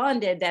they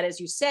funded. That, as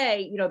you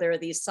say, there are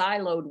these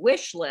siloed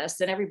wish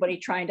lists and everybody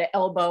trying to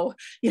elbow,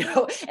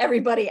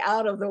 everybody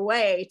out of the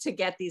way to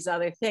get these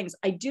other things.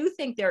 I do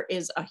think there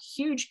is a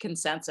huge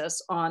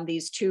consensus on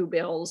these two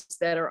bills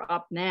that are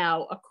up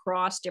now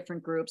across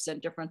different groups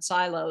and different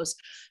silos.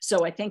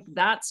 So I think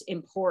that's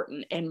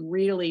important, and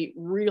really,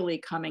 really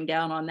coming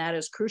down on that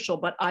is crucial.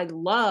 But I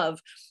love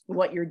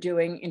what you're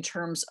doing in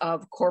terms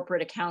of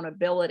corporate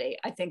accountability.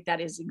 I think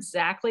that is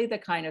exactly the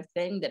kind of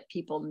thing that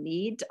people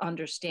need to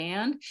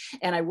understand.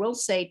 And I will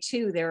say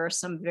too, there are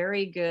some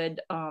very good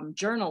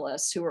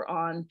journalists who are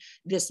on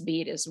this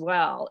beat as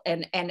well,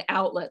 and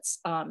outlets,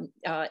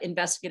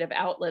 investigative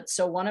outlets.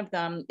 So one of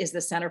them is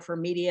the Center for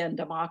Media and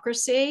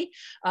Democracy,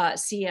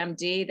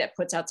 CMD, that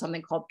puts out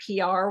something called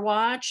PR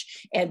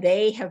Watch, and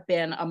they have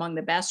been among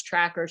the best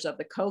trackers of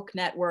the Koch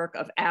network,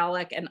 of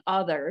ALEC, and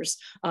others.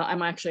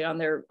 I'm actually on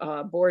their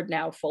board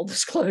now, full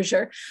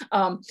disclosure.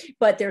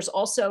 But there's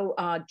also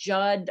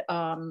Judd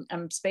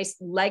Space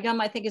Legum,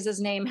 I think is his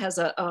name, has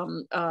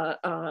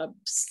a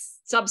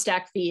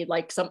Substack feed,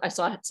 like I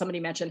saw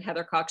somebody mention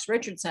Heather Cox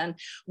Richardson,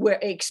 where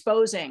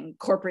exposing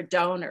corporate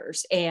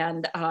donors,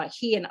 and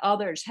he and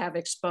others have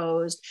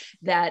exposed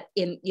that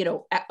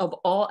of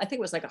all, I think it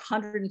was like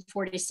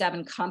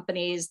 147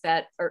 companies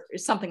that, or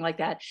something like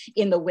that,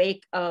 in the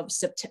wake of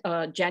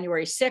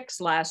January 6th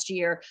last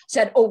year,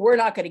 said, oh, we're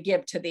not going to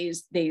give to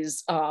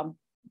these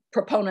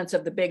proponents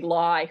of the big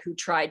lie who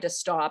tried to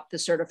stop the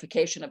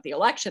certification of the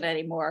election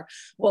anymore.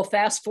 Well,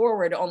 fast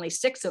forward, only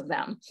 6 of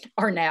them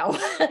are now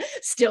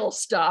still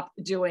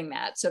stopped doing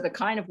that. So the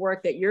kind of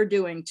work that you're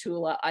doing,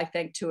 Tula, I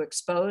think, to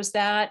expose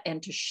that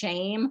and to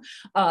shame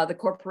the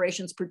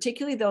corporations,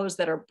 particularly those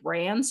that are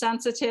brand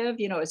sensitive,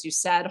 as you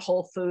said,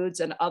 Whole Foods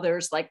and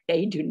others, like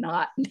they do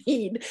not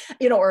need,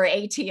 or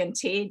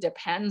AT&T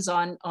depends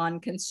on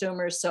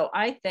consumers. So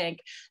I think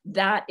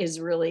that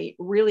is really,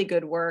 really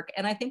good work.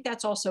 And I think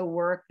that's also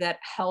work that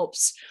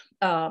helps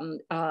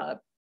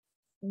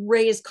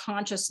raise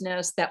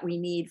consciousness that we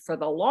need for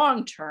the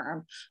long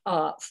term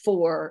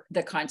for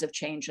the kinds of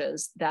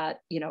changes that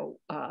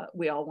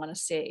we all want to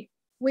see.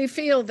 We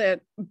feel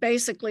that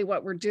basically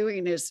what we're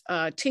doing is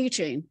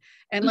teaching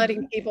and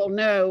letting people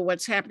know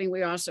what's happening.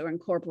 We also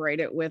incorporate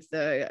it with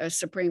the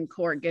Supreme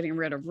Court getting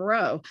rid of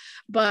Roe.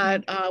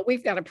 But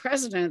we've got a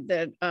president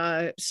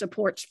that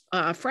supports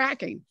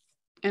fracking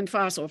and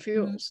fossil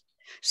fuels.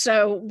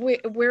 So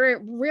we're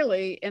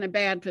really in a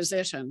bad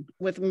position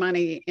with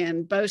money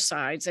in both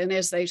sides. And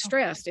as they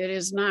stressed, it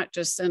is not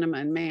just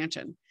Sinema and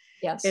Manchin.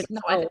 Yes, no,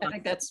 I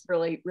think that's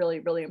really, really,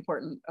 really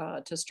important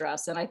to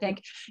stress. And I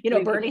think,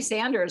 Bernie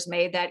Sanders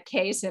made that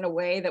case in a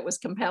way that was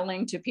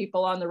compelling to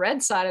people on the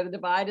red side of the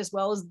divide as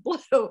well as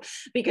blue,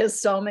 because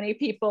so many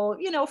people,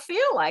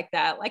 feel like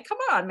that. Like, come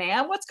on,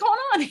 man, what's going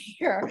on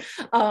here?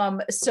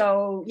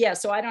 So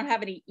I don't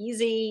have any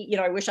easy,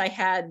 I wish I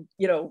had,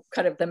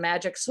 kind of the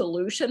magic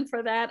solution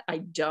for that. I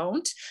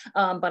don't.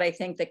 But I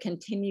think the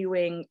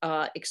continuing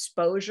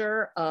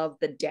exposure of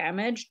the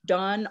damage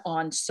done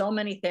on so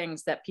many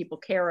things that people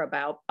care about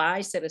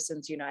by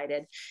Citizens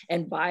United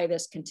and by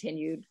this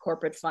continued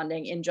corporate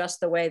funding, in just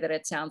the way that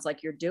it sounds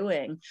like you're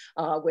doing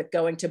with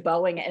going to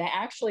Boeing. And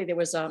actually there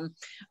was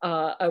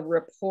a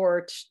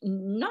report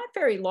not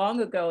very long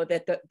ago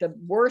that the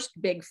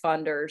worst big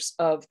funders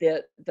of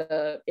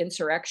the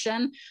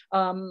insurrection,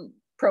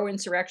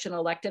 pro-insurrection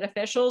elected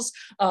officials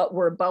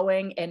were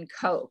Boeing and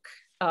Koch.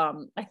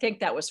 I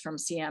think that was from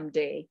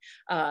CMD.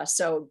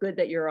 So good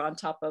that you're on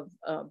top of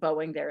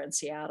Boeing there in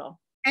Seattle.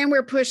 And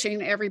we're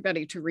pushing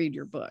everybody to read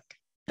your book.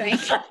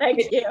 Thank you.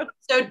 Thank you.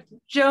 So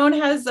Joan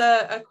has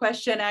a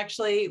question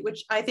actually,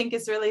 which I think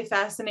is really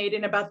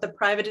fascinating about the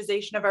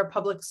privatization of our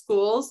public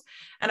schools.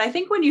 And I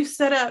think when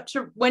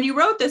you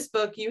wrote this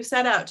book, you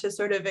set out to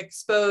sort of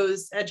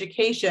expose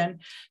education.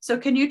 So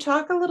can you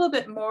talk a little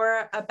bit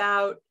more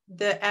about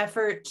the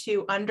effort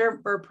to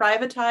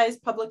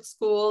privatize public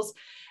schools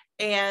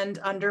and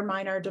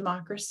undermine our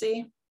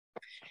democracy?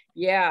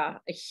 Yeah,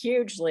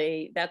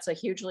 that's a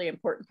hugely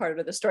important part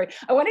of the story.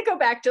 I want to go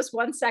back just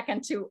 1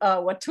 second to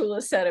what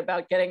Tula said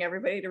about getting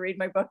everybody to read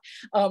my book,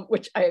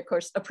 which I of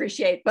course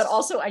appreciate, but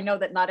also I know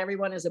that not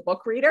everyone is a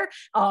book reader,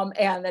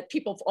 and that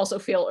people also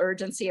feel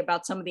urgency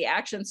about some of the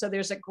action. So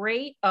there's a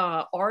great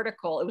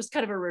article, it was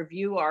kind of a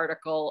review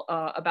article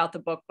about the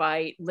book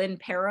by Lynn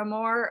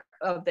Paramore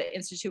of the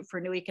Institute for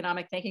New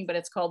Economic Thinking, but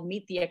it's called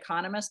Meet the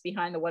Economist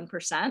Behind the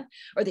 1%,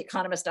 or the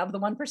Economist of the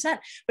 1%.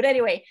 But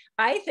anyway,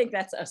 I think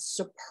that's a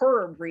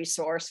superb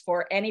resource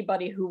for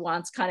anybody who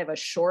wants kind of a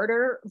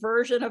shorter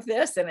version of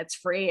this, and it's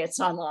free,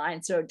 it's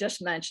online. So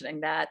just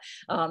mentioning that,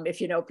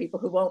 if you know people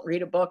who won't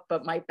read a book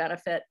but might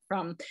benefit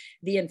from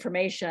the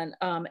information.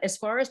 As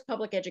far as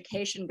public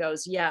education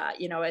goes, yeah,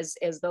 you know, as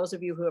those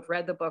of you who have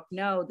read the book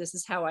know, this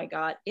is how I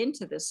got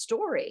into this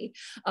story,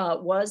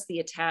 was the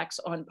attacks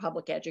on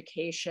public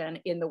education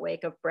in the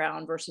wake of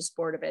Brown versus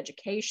Board of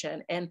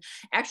Education. And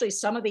actually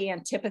some of the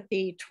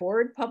antipathy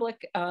toward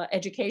public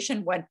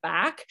education went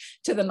back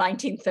to the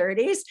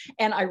 1930s.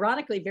 And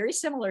ironically, very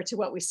similar to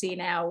what we see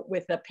now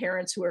with the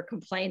parents who are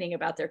complaining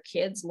about their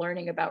kids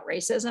learning about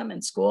racism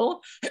in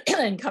school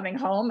and coming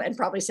home and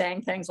probably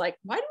saying things like,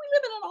 why do we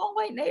live in an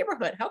all-white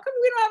neighborhood? How come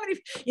we don't have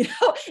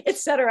any, et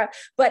cetera.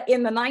 But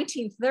in the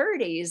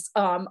 1930s,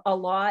 a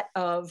lot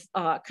of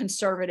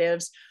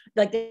conservatives,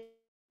 like they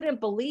didn't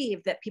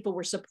believe that people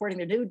were supporting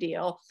the New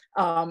Deal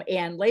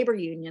and labor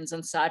unions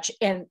and such,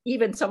 and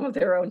even some of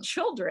their own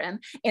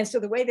children. And so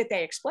the way that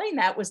they explained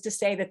that was to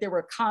say that there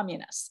were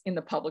communists in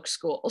the public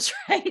schools,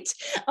 right?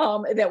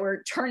 That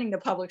were turning the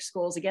public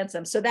schools against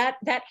them. So that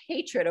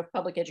hatred of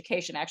public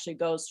education actually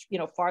goes, you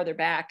know, farther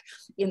back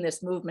in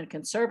this movement,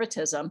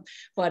 conservatism,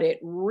 but it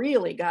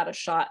really got a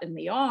shot in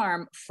the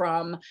arm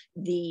from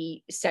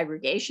the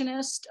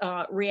segregationist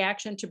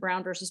reaction to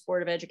Brown versus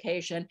Board of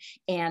Education,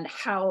 and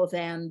how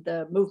then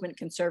the movement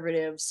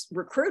conservatives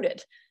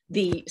recruited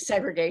the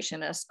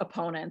segregationist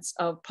opponents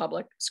of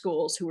public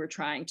schools who were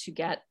trying to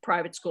get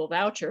private school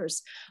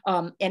vouchers.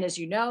 And as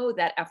you know,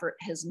 that effort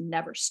has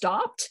never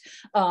stopped.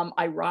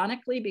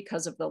 Ironically,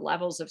 because of the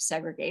levels of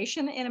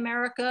segregation in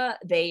America,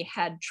 they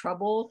had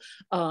trouble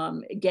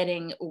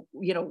getting,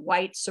 you know,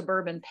 white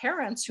suburban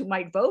parents who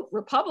might vote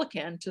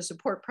Republican to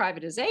support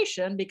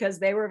privatization, because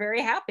they were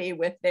very happy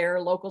with their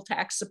local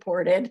tax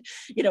supported,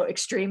 you know,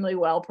 extremely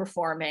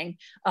well-performing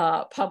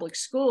public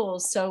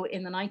schools. So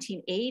in the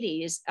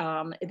 1980s,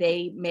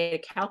 they made a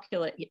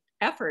calculated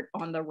effort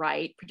on the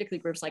right,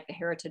 particularly groups like the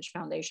Heritage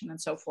Foundation and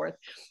so forth,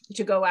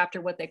 to go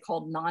after what they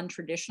called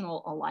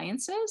non-traditional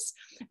alliances,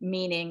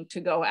 meaning to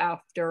go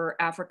after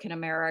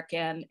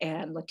African-American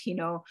and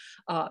Latino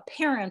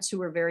parents who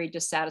were very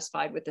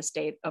dissatisfied with the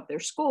state of their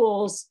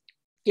schools,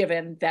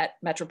 given that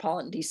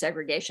metropolitan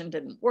desegregation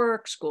didn't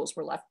work, schools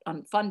were left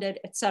unfunded,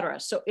 et cetera.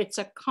 So it's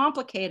a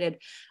complicated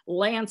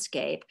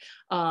landscape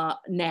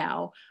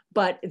now,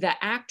 but the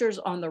actors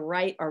on the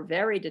right are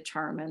very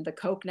determined. The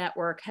Koch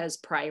network has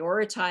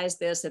prioritized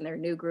this, and their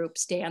new group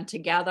Stand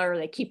Together.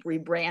 They keep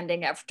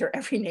rebranding after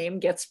every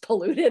name gets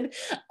polluted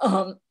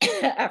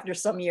after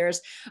some years,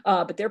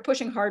 but they're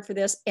pushing hard for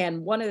this.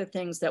 And one of the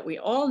things that we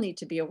all need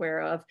to be aware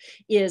of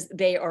is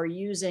they are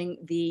using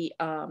the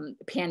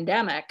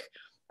pandemic,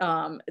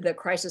 the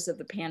crisis of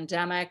the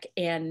pandemic,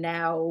 and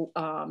now,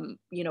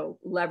 you know,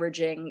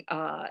 leveraging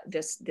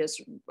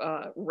this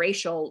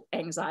racial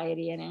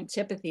anxiety and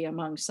antipathy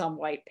among some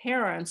white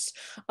parents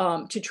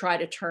to try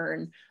to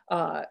turn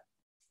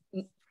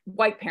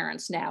white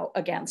parents now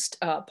against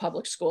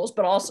public schools,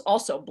 but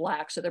also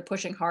Black. So they're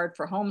pushing hard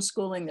for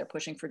homeschooling. They're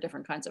pushing for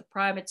different kinds of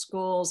private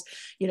schools.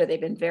 You know, they've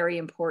been very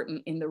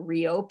important in the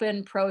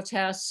reopen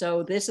protests.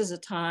 So this is a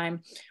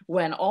time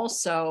when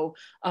also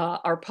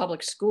our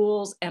public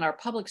schools and our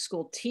public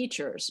school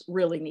teachers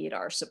really need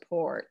our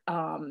support.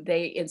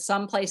 They, in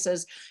some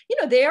places, you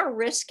know, they are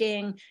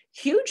risking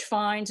huge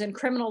fines and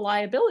criminal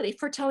liability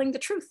for telling the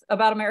truth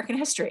about American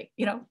history,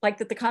 you know, like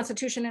that the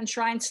Constitution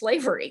enshrined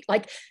slavery.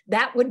 Like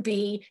that would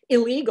be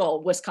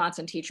illegal,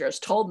 Wisconsin teachers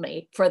told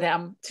me, for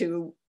them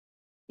to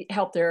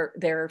help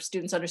their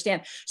students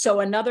understand. So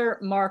another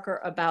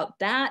marker about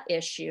that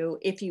issue,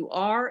 if you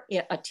are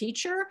a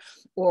teacher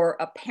or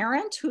a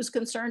parent who's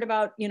concerned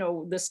about, you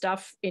know, the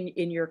stuff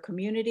in your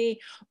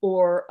community,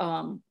 or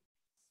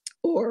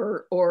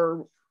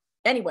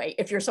anyway,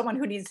 if you're someone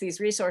who needs these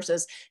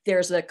resources,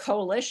 there's a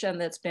coalition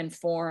that's been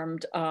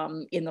formed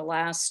in the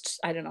last,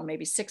 I don't know,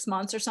 maybe 6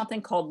 months or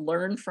something, called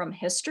Learn from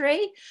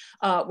History,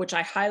 which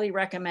I highly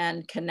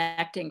recommend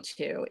connecting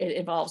to. It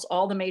involves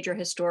all the major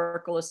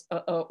historical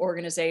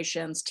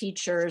organizations,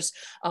 teachers,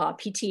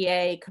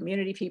 PTA,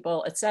 community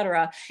people, et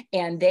cetera.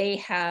 And they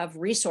have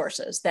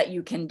resources that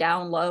you can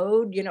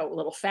download, you know,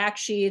 little fact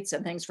sheets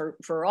and things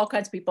for all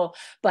kinds of people.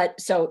 But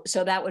so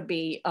that would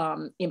be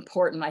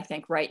important, I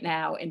think, right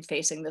now in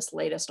facing this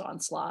latest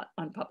onslaught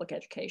on public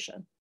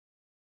education.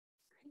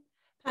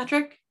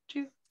 Patrick, do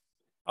you?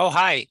 Oh,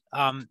 hi.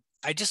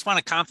 I just want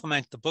to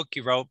compliment the book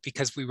you wrote,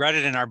 because we read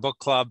it in our book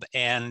club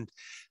and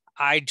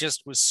I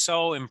just was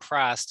so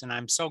impressed, and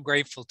I'm so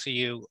grateful to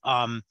you.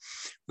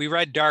 We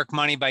read Dark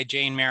Money by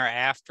Jane Mayer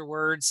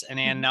afterwards, and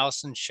Ann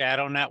Nelson's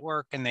Shadow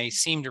Network, and they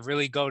seem to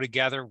really go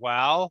together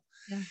well.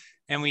 Yeah.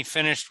 And we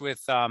finished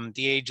with The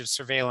Age of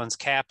Surveillance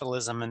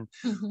Capitalism, and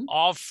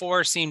all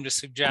four seem to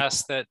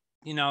suggest that,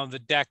 you know, the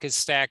deck is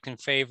stacked in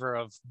favor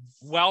of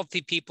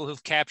wealthy people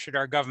who've captured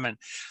our government.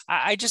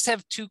 I just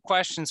have two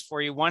questions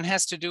for you. One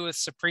has to do with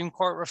Supreme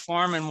Court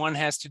reform, and one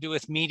has to do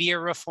with media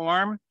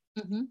reform.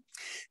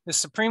 The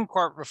Supreme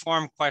Court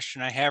reform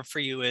question I have for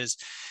you is,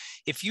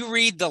 if you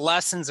read the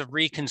lessons of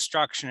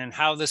Reconstruction and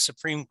how the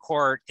Supreme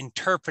Court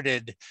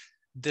interpreted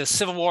the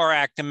Civil War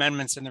Act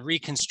amendments and the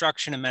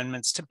Reconstruction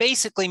amendments to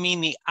basically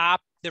mean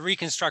the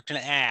Reconstruction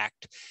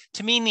Act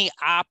to mean the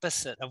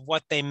opposite of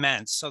what they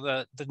meant. So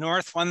the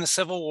North won the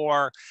Civil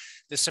War,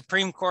 the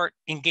Supreme Court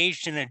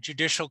engaged in a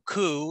judicial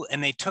coup,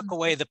 and they took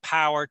away the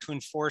power to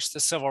enforce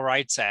the Civil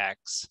Rights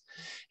Acts,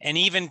 and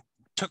even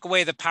took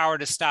away the power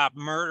to stop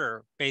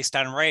murder based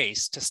on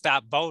race, to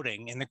stop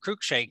voting in the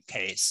Cruikshank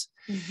case.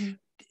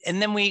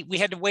 And then we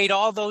had to wait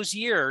all those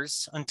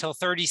years until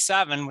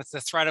 37 with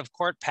the threat of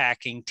court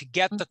packing to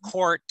get the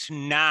court to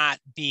not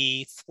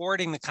be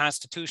thwarting the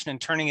Constitution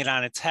and turning it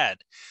on its head.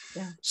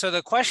 Yeah. So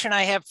the question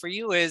I have for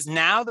you is,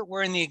 now that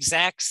we're in the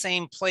exact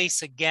same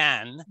place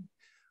again,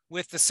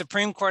 with the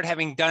Supreme Court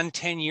having done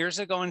 10 years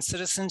ago in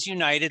Citizens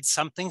United,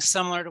 something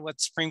similar to what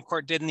the Supreme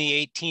Court did in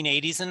the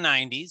 1880s and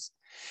 90s,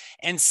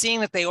 and seeing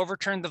that they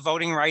overturned the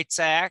Voting Rights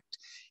Act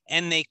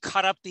and they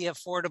cut up the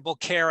Affordable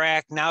Care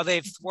Act. Now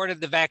they've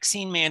thwarted the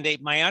vaccine mandate.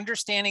 My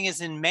understanding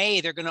is in May,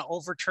 they're going to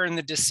overturn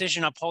the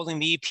decision upholding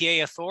the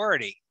EPA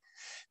authority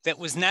that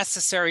was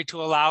necessary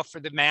to allow for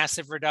the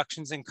massive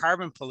reductions in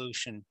carbon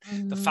pollution,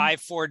 the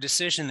 5-4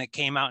 decision that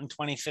came out in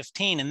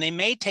 2015. And they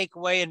may take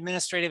away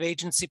administrative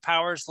agency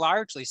powers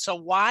largely. So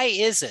why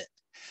is it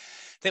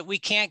that we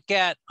can't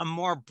get a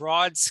more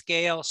broad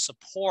scale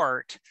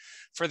support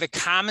for the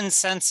common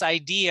sense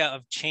idea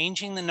of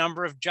changing the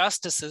number of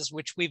justices,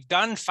 which we've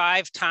done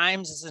 5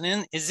 times,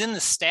 is in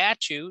the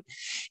statute,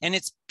 and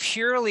it's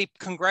purely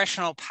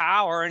congressional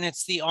power, and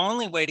it's the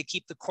only way to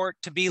keep the court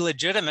to be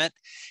legitimate.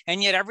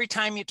 And yet every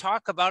time you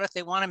talk about it,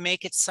 they want to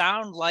make it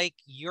sound like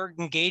you're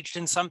engaged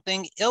in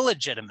something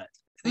illegitimate.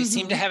 They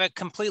seem to have it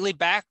completely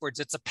backwards.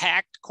 It's a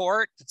packed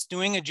court. It's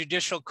doing a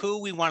judicial coup.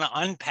 We want to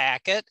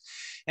unpack it.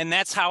 And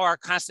that's how our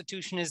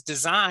Constitution is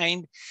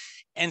designed.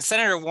 And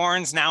Senator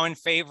Warren's now in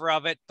favor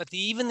of it, but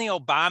even the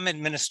Obama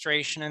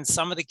administration and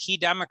some of the key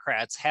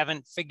Democrats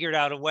haven't figured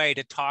out a way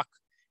to talk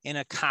in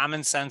a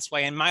common sense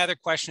way. And my other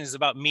question is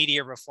about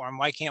media reform.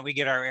 Why can't we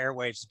get our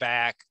airwaves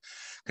back?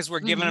 Because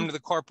we're giving them to the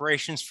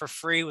corporations for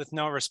free with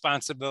no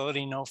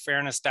responsibility, no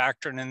fairness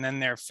doctrine, and then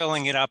they're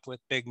filling it up with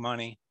big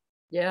money.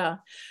 Yeah.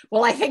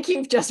 Well, I think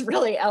you've just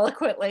really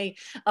eloquently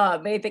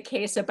made the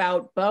case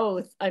about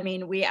both. I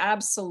mean, we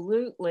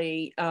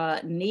absolutely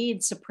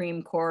need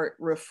Supreme Court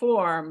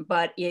reform,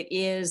 but it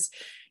is,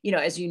 you know,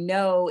 as you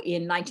know,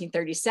 in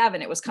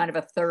 1937, it was kind of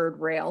a third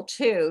rail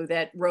too,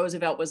 that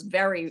Roosevelt was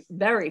very,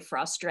 very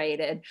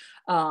frustrated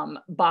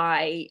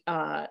by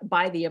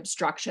the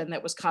obstruction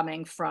that was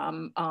coming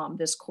from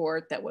this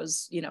court that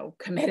was, you know,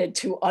 committed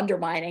to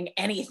undermining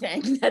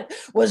anything that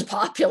was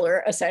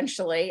popular,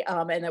 essentially,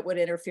 and that would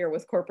interfere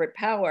with corporate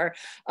power.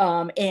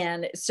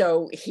 And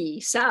so he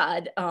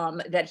said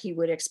that he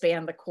would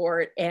expand the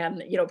court.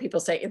 And, you know, people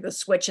say the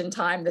switch in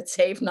time that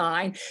saved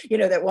 9, you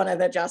know, that one of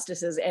the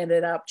justices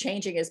ended up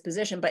changing his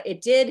position, but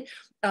it did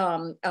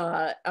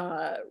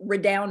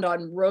redound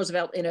on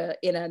Roosevelt in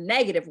a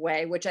negative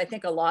way, which I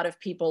think a lot of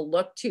people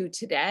look to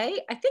today.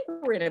 I think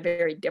we're in a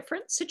very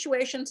different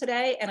situation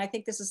today. And I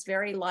think this is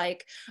very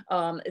like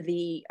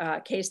the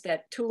case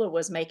that Tula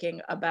was making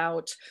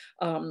about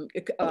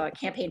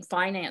campaign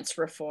finance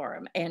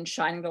reform and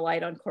shining the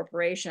light on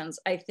corporations.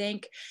 I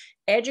think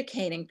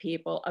educating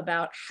people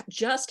about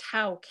just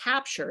how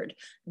captured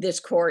this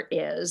court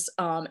is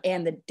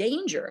and the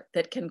danger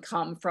that can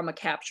come from a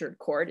captured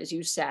court, as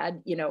you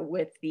said, you know,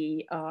 with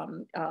the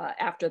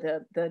after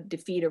the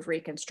defeat of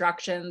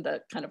Reconstruction,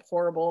 the kind of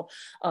horrible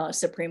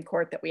Supreme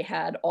Court that we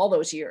had all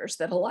those years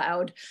that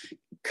allowed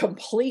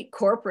complete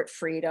corporate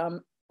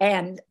freedom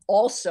and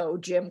also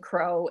Jim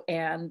Crow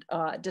and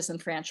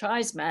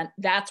disenfranchisement.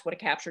 That's what a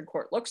captured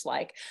court looks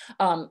like.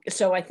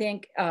 So I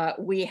think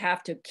we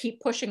have to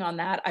keep pushing on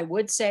that. I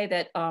would say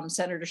that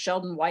Senator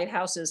Sheldon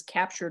Whitehouse's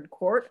captured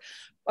court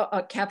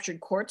a Captured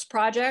Courts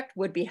project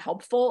would be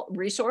helpful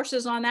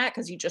resources on that,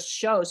 because he just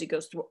shows, he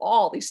goes through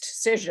all these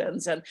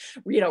decisions and,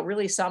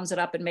 really sums it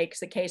up and makes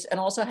the case, and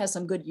also has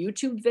some good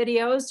YouTube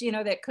videos,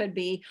 that could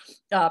be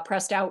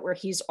pressed out where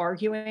he's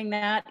arguing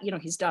that,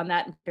 he's done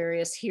that in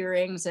various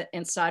hearings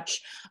and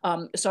such.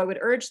 So I would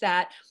urge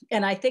that.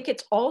 And I think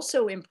it's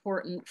also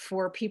important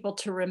for people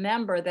to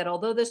remember that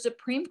although the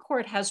Supreme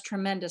Court has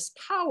tremendous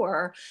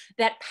power,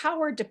 that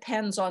power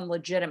depends on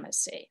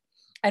legitimacy.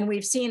 And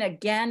we've seen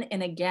again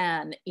and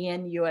again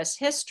in US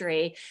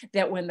history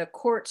that when the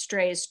court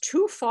strays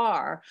too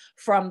far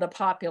from the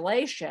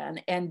population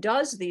and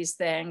does these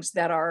things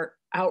that are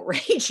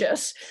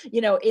outrageous,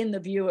 in the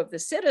view of the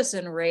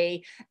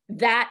citizenry,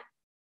 that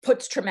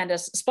puts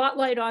tremendous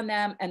spotlight on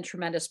them and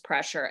tremendous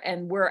pressure.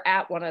 And we're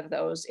at one of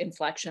those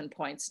inflection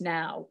points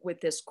now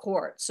with this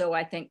court. So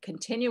I think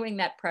continuing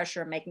that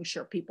pressure, making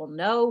sure people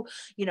know,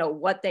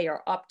 what they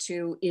are up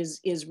to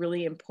is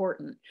really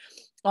important.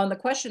 On the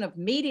question of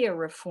media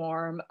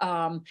reform,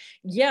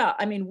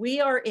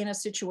 we are in a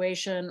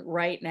situation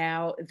right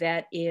now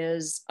that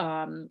is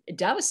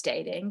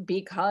devastating,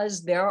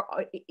 because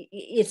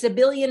it's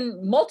a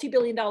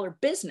multi-billion dollar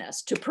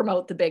business to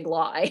promote the big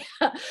lie.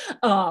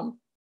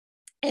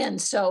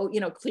 And so,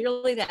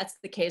 clearly that's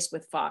the case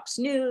with Fox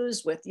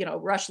News, with,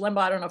 Rush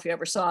Limbaugh. I don't know if you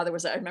ever saw,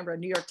 I remember a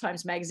New York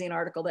Times Magazine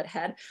article that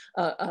had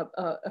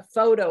a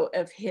photo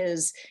of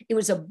his, it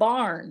was a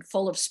barn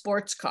full of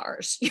sports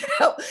cars,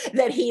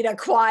 that he'd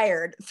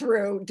acquired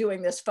through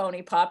doing this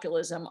phony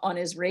populism on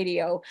his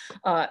radio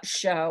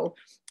show.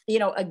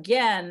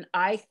 Again,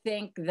 I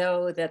think,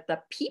 though, that the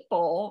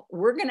people,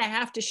 we're going to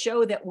have to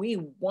show that we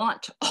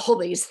want all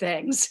these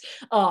things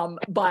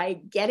by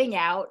getting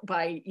out,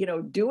 by,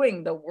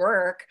 doing the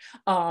work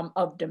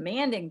of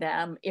demanding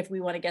them if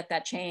we want to get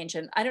that change.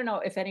 And I don't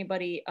know if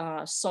anybody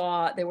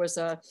saw, there was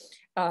a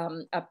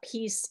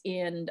piece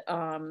in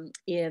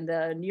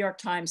the New York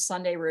Times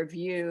Sunday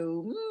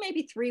Review,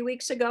 maybe 3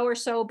 weeks ago or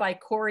so, by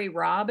Corey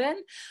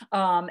Robin.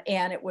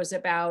 And it was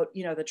about,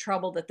 the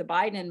trouble that the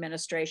Biden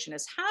administration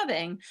is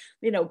having,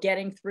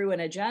 getting through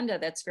an agenda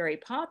that's very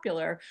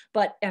popular.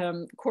 But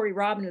Corey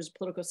Robin, who's a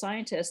political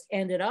scientist,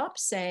 ended up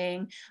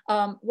saying,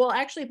 well,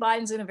 actually,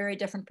 Biden's in a very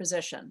different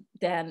position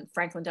than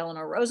Franklin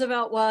Delano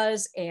Roosevelt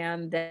was,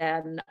 and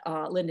then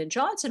Lyndon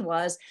Johnson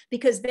was,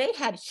 because they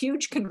had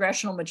huge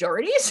congressional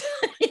majorities.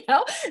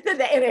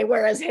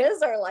 Whereas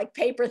his are like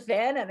paper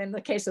thin. And in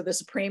the case of the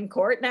Supreme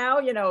Court now,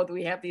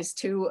 we have these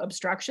two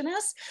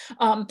obstructionists.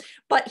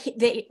 But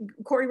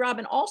Corey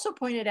Robin also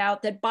pointed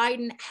out that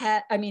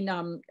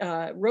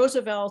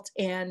Roosevelt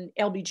and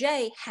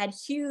LBJ had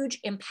huge,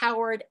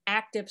 empowered,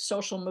 active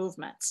social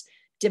movements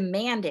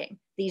demanding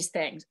these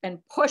things and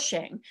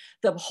pushing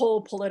the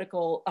whole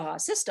political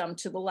system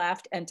to the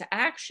left and to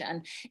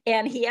action.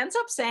 And he ends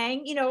up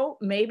saying,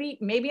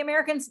 maybe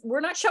Americans, we're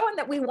not showing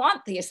that we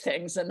want these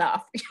things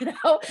enough,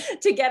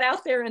 to get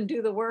out there and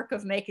do the work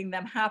of making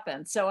them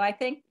happen. So I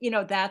think,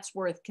 that's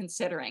worth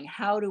considering.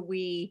 How do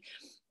we,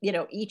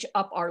 each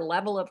up our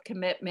level of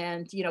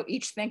commitment,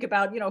 each think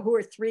about, who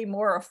are 3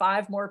 more or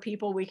 5 more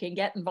people we can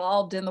get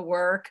involved in the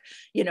work,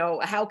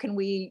 how can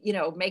we,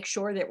 make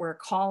sure that we're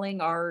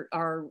calling our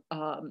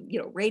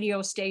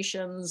radio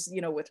stations,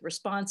 with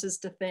responses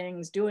to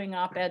things, doing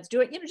op-eds,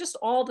 doing, just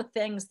all the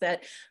things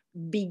that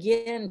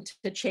begin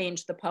to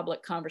change the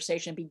public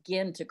conversation,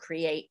 begin to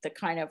create the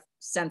kind of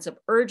sense of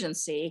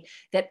urgency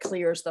that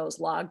clears those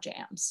log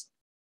jams.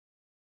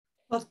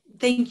 Well,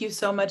 thank you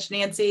so much,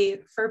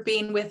 Nancy, for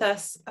being with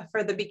us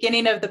for the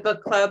beginning of the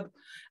book club.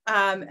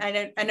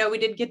 I know we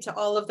didn't get to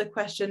all of the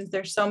questions.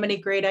 There's so many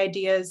great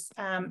ideas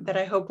that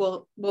I hope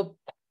will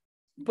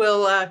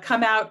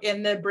come out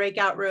in the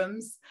breakout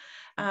rooms.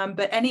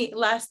 But any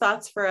last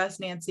thoughts for us,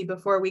 Nancy,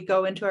 before we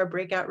go into our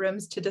breakout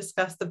rooms to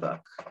discuss the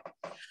book?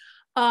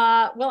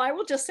 Well, I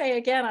will just say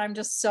again, I'm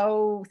just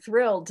so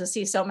thrilled to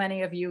see so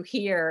many of you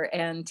here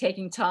and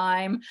taking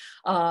time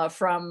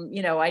from,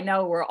 I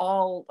know we're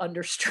all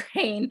under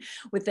strain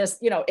with this,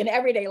 in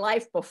everyday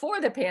life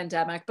before the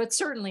pandemic, but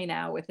certainly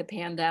now with the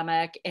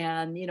pandemic.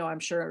 And, I'm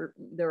sure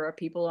there are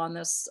people on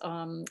this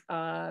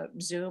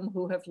Zoom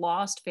who have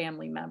lost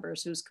family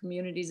members whose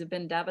communities have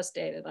been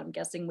devastated. I'm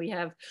guessing we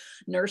have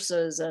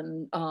nurses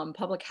and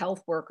public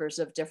health workers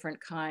of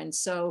different kinds.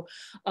 So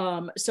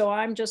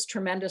I'm just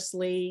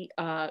tremendously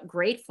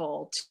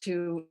grateful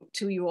to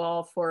you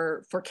all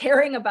for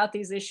caring about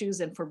these issues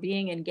and for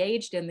being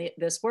engaged in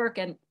this work.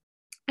 And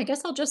I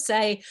guess I'll just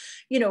say,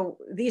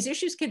 these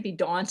issues can be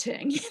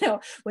daunting,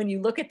 when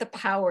you look at the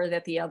power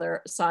that the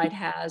other side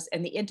has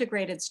and the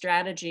integrated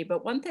strategy.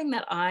 But one thing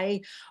that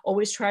I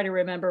always try to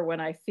remember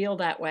when I feel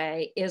that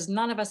way is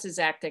none of us is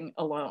acting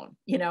alone.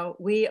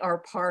 We are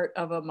part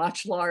of a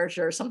much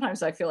larger,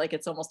 sometimes I feel like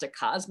it's almost a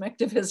cosmic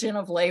division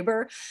of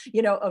labor,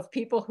 of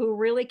people who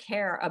really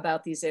care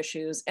about these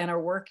issues and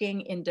are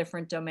working in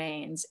different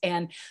domains.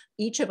 And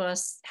each of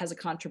us has a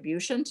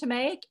contribution to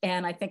make.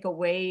 And I think a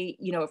way,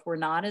 if we're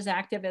not as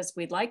active as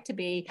we'd like to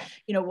be,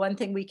 one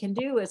thing we can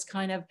do is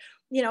kind of,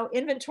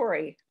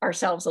 inventory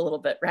ourselves a little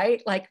bit,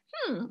 right? Like,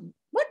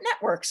 what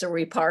networks are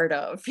we part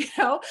of?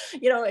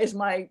 Is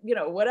my,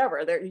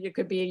 whatever there, you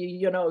could be,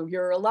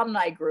 your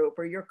alumni group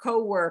or your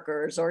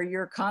coworkers or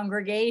your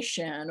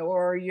congregation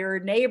or your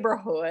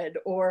neighborhood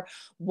or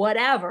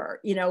whatever.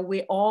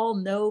 We all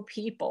know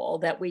people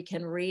that we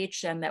can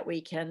reach and that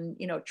we can,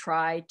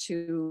 try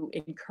to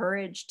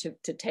encourage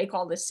to take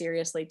all this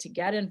seriously, to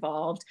get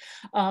involved.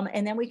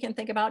 And then we can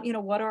think about,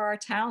 what are our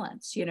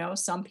talents?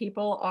 Some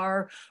people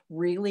are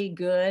really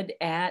good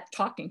at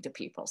talking to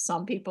people.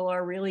 Some people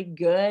are really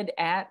good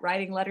at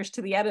writing letters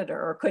to the editor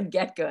or could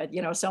get good.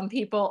 Some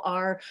people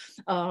are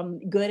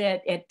good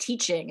at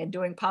teaching and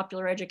doing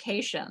popular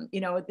education.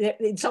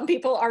 Some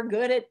people are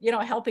good at,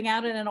 helping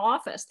out in an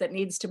office that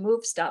needs to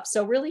move stuff.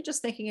 So really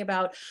just thinking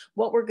about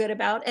what we're good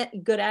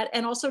at,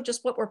 and also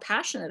just what we're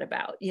passionate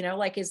about.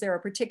 Like, is there a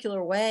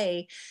particular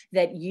way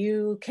that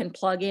you can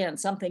plug in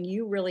something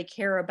you really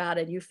care about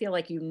and you feel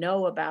like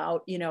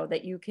about,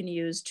 that you can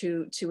use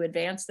to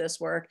advance this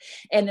work?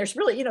 And there's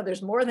really,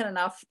 there's more than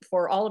enough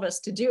for all of us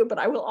to do. But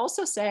I will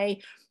also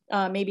say,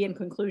 maybe in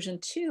conclusion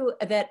too,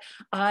 that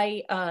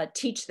I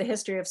teach the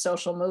history of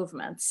social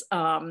movements.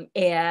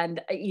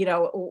 And,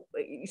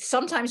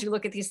 sometimes you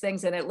look at these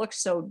things and it looks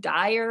so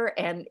dire,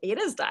 and it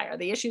is dire.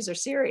 The issues are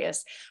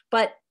serious,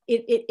 but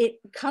it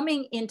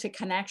coming into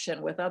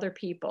connection with other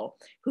people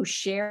who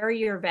share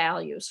your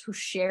values, who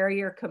share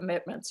your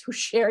commitments, who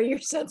share your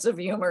sense of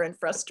humor and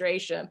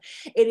frustration,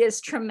 it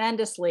is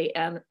tremendously,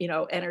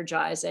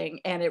 energizing,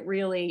 and it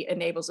really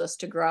enables us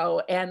to grow.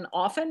 And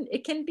often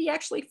it can be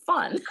actually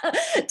fun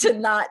to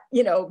not,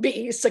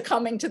 be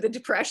succumbing to the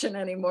depression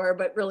anymore,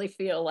 but really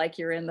feel like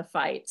you're in the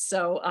fight.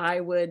 So I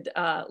would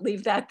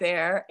leave that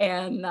there,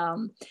 and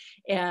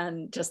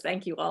just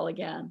thank you all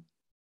again.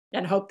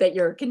 And hope that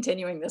you're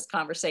continuing this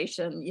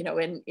conversation,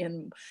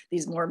 in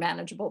these more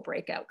manageable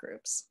breakout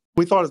groups.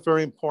 We thought it's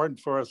very important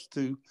for us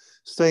to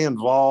stay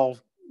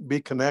involved,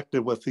 be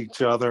connected with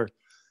each other,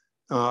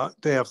 to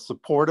have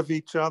support of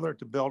each other,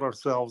 to build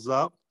ourselves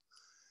up.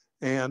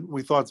 And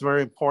we thought it's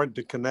very important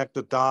to connect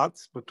the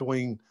dots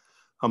between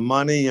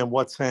money and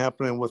what's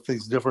happening with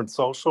these different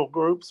social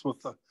groups, with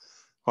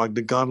like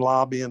the gun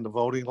lobby and the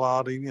voting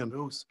lobby, and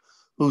who's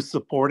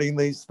supporting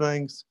these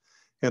things,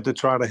 and to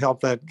try to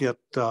help that get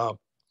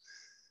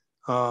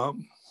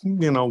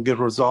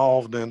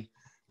resolved. And,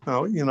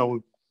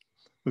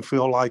 we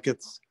feel like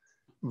it's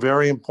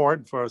very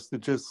important for us to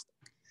just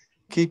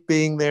keep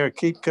being there,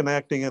 keep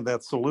connecting, and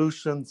that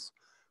solutions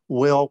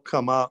will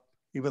come up,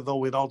 even though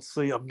we don't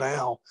see them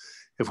now.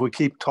 If we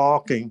keep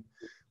talking,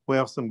 we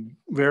have some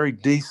very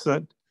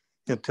decent,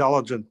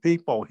 intelligent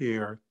people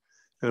here.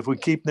 And if we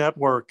keep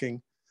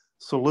networking,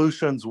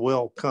 solutions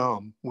will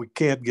come. We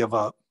can't give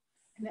up.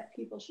 And that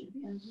people should be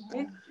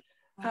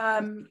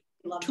involved.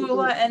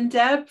 Tula and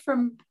Deb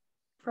from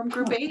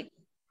Group 8.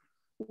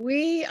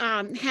 We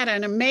had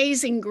an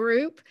amazing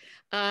group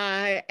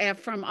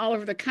from all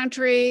over the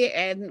country,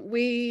 and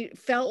we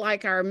felt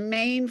like our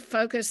main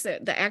focus,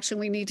 that the action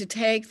we need to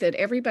take, that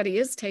everybody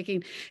is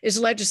taking, is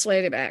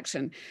legislative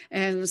action.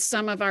 And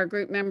some of our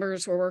group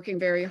members were working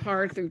very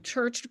hard through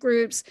church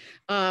groups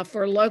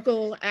for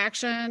local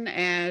action,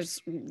 as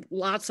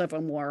lots of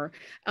them were,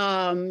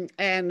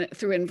 and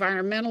through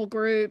environmental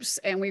groups.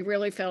 And we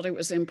really felt it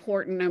was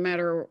important, no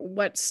matter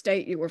what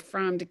state you were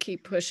from, to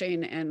keep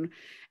pushing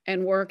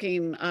and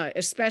working,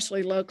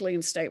 especially locally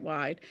and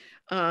statewide,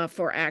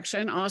 for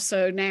action.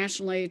 Also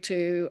nationally,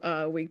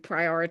 we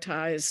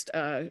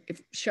prioritized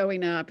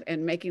showing up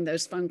and making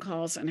those phone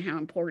calls, and how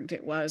important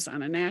it was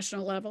on a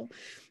national level.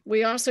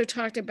 We also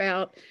talked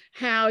about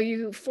how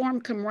you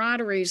form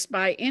camaraderies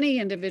by any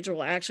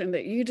individual action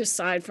that you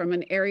decide from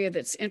an area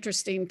that's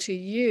interesting to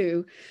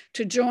you,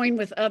 to join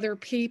with other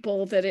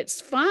people, that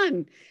it's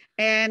fun.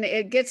 And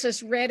it gets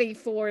us ready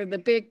for the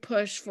big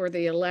push for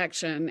the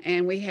election.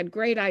 And we had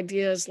great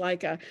ideas,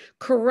 like a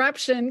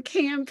corruption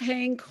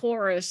campaign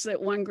chorus that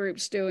one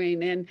group's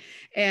doing,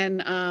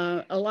 and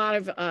a lot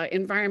of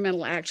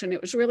environmental action.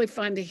 It was really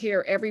fun to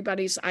hear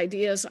everybody's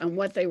ideas on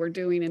what they were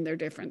doing in their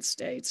different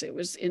states. It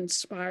was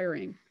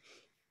inspiring.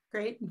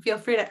 Great. And feel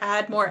free to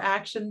add more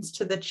actions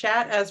to the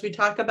chat as we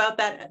talk about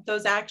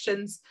those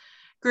actions.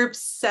 Group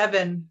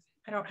 7,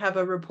 I don't have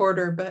a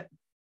reporter, but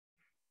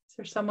is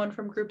there someone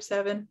from Group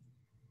 7?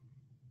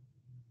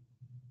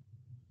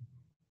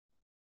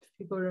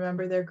 People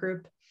remember their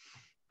group.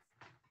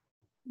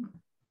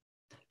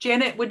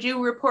 Janet, would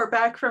you report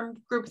back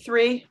from Group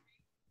 3?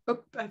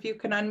 If you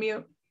can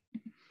unmute.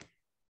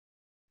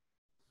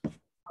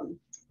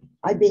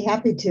 I'd be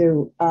happy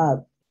to.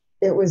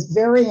 It was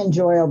very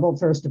enjoyable,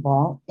 first of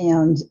all,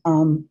 and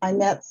I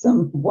met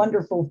some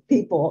wonderful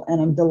people, and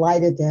I'm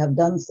delighted to have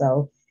done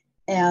so.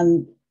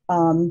 And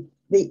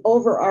the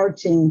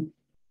overarching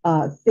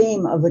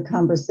theme of the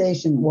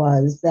conversation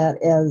was that,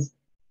 as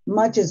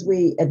much as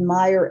we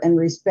admire and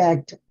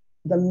respect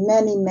the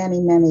many, many,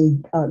 many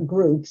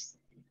groups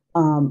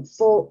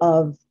full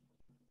of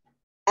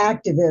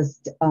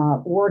activists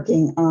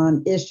working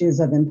on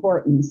issues of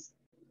importance,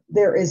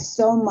 there is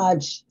so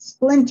much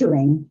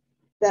splintering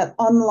that,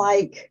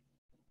 unlike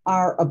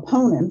our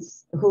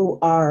opponents, who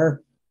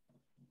are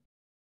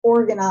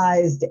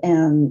organized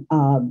and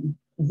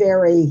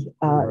very,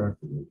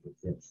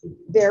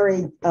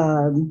 very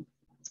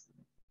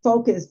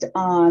focused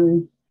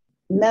on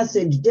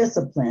message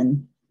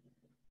discipline,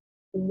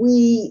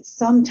 we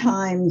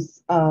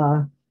sometimes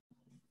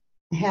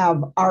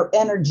have our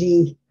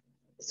energy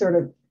sort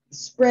of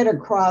spread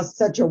across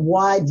such a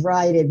wide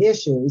variety of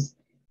issues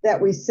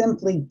that we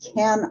simply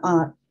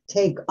cannot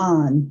take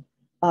on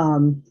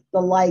the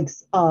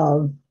likes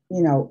of,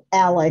 you know,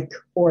 ALEC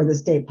or the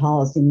State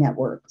Policy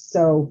Network.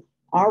 So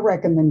our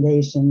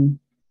recommendation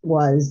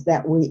was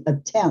that we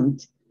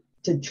attempt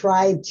to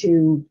try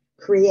to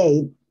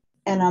create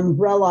an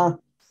umbrella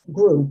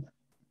group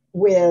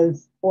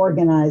with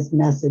organized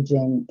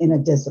messaging in a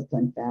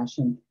disciplined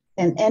fashion.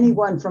 And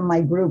anyone from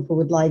my group who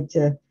would like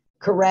to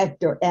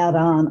correct or add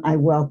on, I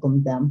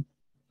welcome them.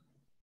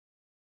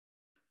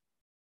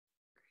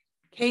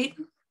 Kate,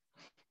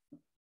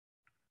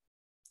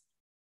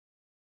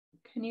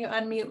 can you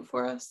unmute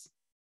for us?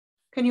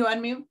 Can you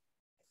unmute?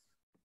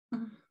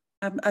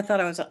 I thought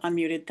I was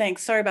unmuted.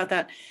 Thanks. Sorry about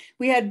that.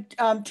 We had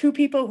two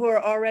people who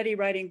are already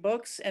writing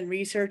books and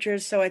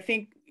researchers. So I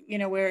think, you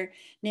know, where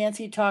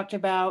Nancy talked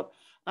about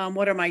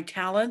what are my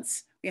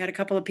talents, we had a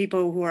couple of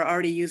people who are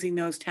already using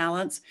those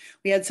talents.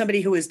 We had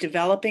somebody who was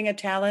developing a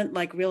talent,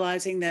 like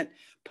realizing that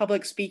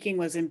public speaking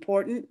was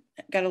important,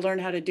 got to learn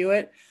how to do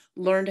it,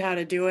 learned how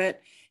to do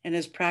it, and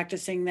is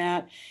practicing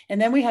that. And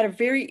then we had a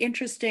very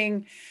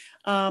interesting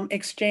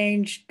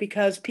exchange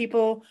because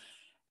people,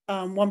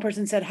 one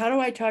person said, how do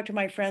I talk to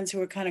my friends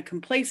who are kind of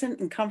complacent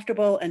and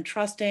comfortable and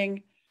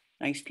trusting,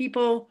 nice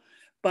people,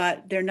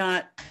 but they're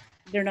not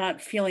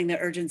feeling the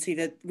urgency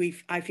that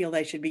I feel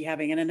they should be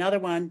having. And another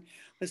one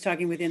was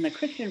talking within the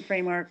Christian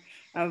framework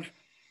of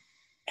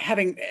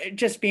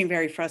just being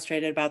very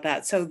frustrated about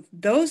that. So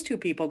those two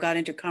people got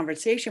into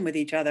conversation with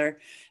each other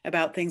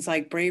about things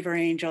like braver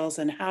angels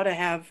and how to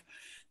have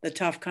the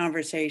tough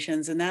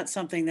conversations. And that's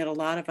something that a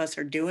lot of us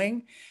are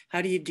doing.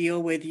 How do you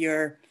deal with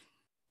your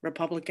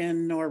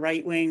Republican or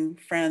right-wing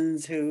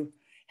friends who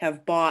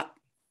have bought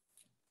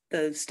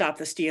the Stop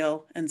the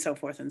Steal and so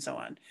forth and so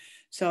on?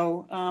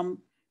 So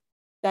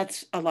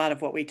that's a lot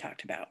of what we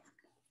talked about.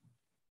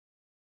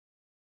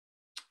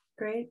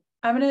 Great.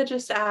 I'm going to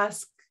just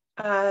ask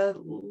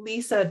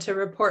Lisa to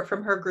report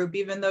from her group,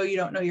 even though you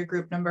don't know your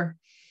group number.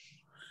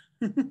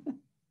 If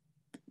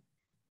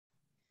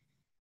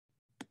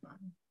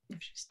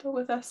she's still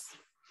with us.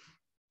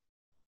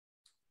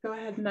 Go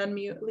ahead and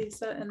unmute,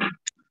 Lisa. And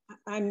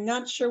I'm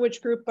not sure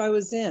which group I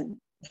was in.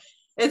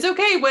 it's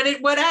okay.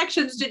 What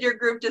actions did your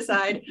group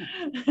decide?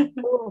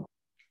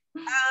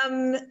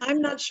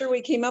 I'm not sure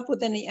we came up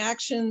with any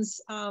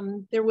actions.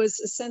 There was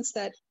a sense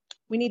that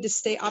we need to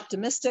stay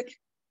optimistic,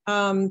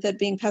 that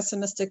being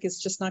pessimistic is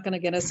just not going to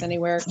get us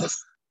anywhere.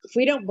 Because if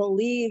we don't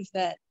believe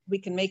that we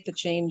can make the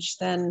change,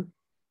 then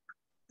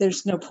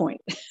there's no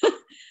point.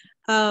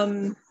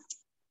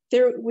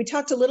 We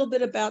talked a little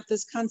bit about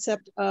this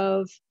concept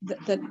of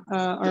that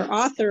our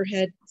author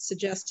had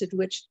suggested,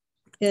 which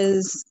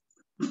is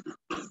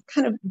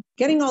kind of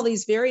getting all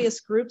these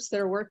various groups that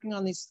are working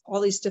on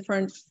all these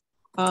different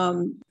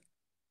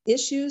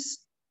issues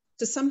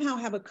to somehow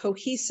have a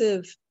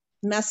cohesive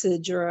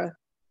message or a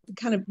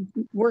kind of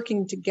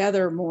working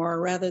together more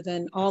rather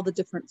than all the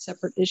different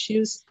separate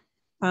issues.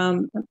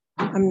 I'm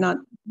not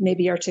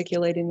maybe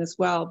articulating this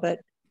well, but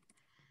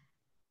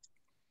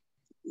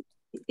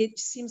it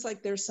seems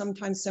like there's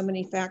sometimes so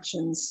many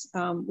factions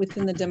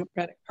within the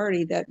Democratic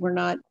Party that we're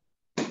not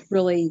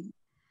really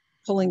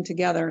pulling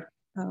together.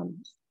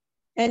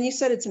 And you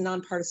said it's a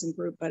nonpartisan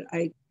group, but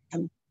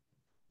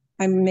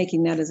I'm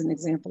making that as an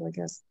example, I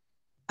guess.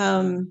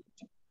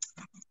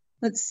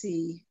 Let's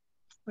see,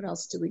 what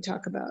else did we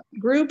talk about?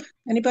 Group,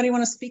 anybody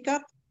want to speak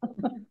up?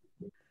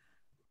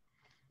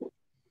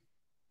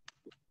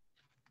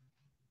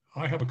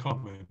 I have a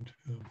comment.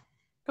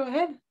 Go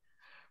ahead.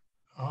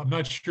 I'm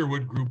not sure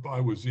what group I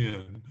was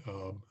in.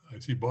 I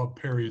see Bob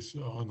Perry's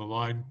on the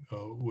line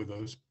with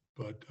us,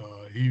 but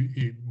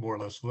he more or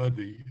less led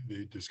the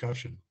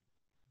discussion.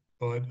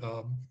 But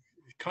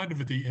kind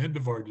of at the end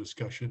of our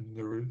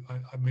discussion,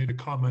 I made a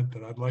comment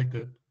that I'd like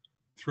to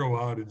throw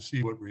out and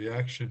see what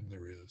reaction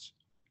there is.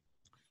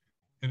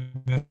 And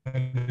that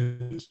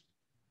is,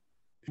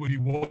 it would be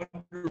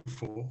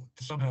wonderful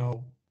to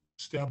somehow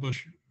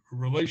establish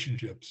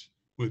relationships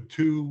with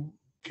two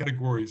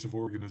categories of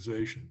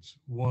organizations.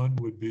 One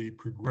would be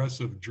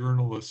progressive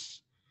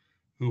journalists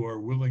who are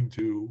willing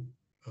to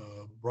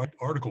write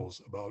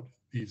articles about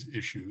these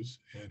issues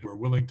and who are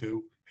willing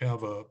to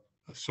have a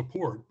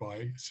support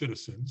by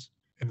citizens.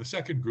 And the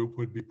second group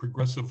would be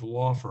progressive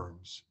law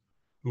firms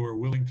who are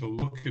willing to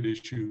look at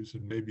issues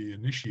and maybe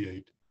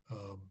initiate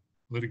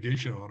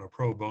litigation on a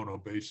pro bono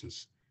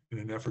basis in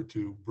an effort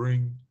to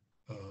bring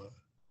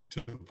to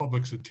the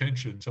public's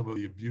attention some of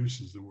the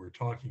abuses that we're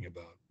talking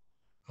about.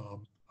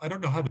 I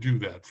don't know how to do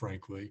that,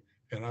 frankly,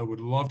 and I would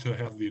love to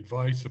have the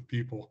advice of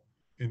people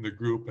in the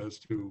group as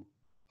to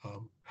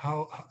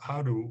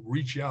how to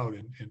reach out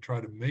and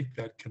try to make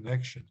that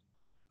connection.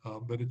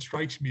 But it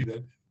strikes me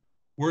that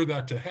were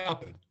that to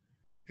happen,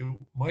 it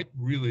might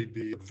really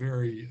be a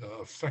very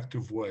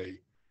effective way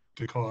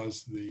to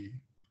cause the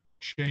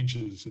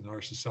changes in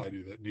our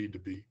society that need to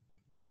be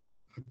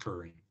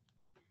occurring.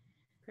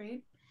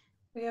 Great.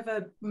 We have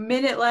a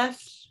minute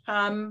left.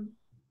 I'm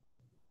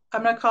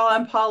going to call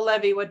on Paul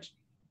Levy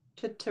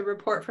to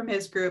report from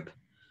his group,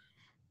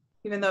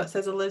 even though it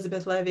says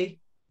Elizabeth Levy.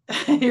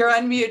 You're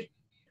on mute.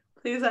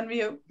 Please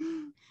unmute.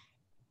 I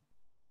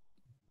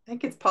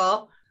think it's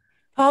Paul.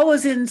 Paul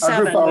was in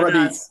 7 with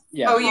us.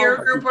 Yeah. Oh, your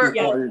group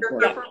Yeah.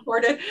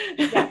 reported.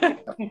 Yeah.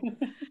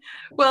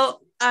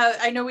 Well,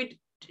 I know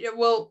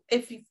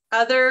if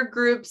other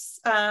groups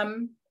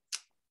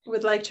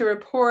would like to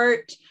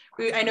report,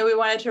 I know we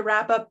wanted to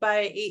wrap up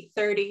by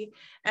 8:30,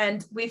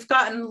 and we've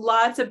gotten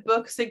lots of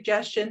book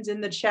suggestions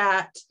in the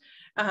chat,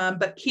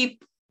 but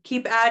keep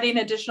adding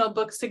additional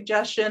book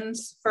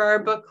suggestions for our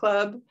book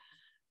club.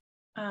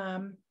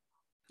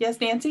 Yes,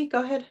 Nancy,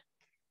 go ahead.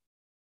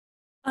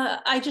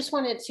 I just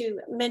wanted to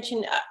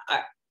mention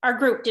our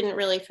group didn't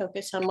really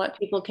focus on what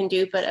people can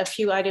do, but a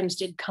few items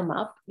did come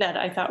up that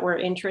I thought were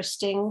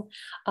interesting.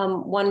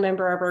 One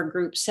member of our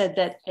group said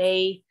that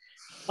they,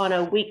 on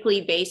a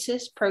weekly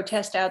basis,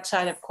 protest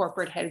outside of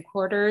corporate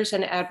headquarters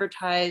and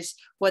advertise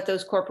what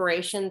those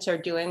corporations are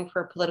doing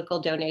for political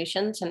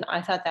donations. And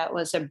I thought that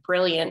was a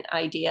brilliant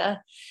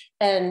idea.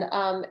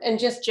 And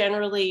just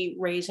generally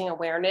raising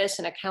awareness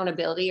and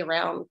accountability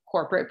around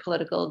corporate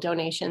political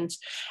donations.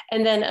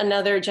 And then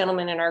another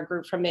gentleman in our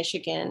group from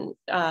Michigan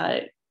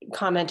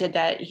commented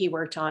that he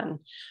worked on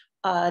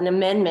an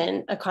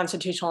amendment, a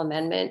constitutional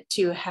amendment,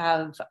 to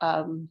have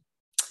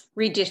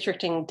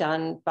redistricting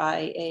done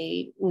by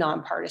a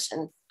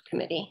nonpartisan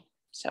committee.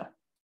 So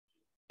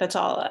that's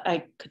all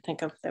I could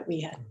think of that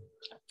we had.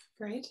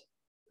 Great.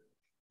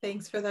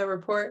 Thanks for that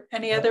report.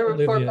 Any other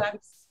report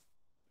backs?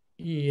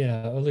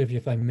 Yeah, Olivia,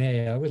 if I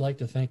may, I would like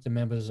to thank the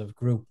members of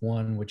Group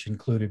 1, which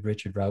included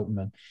Richard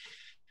Routman.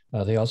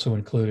 They also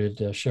included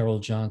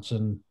Cheryl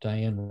Johnson,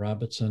 Diane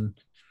Robertson,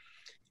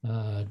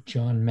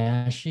 John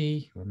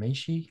Mashi.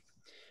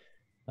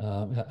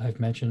 I've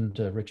mentioned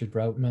Richard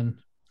Routman,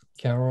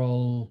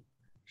 Carol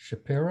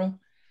Shapira,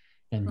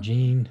 and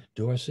Jean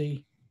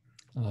Dorsey.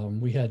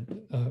 We had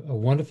a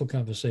wonderful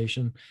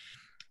conversation,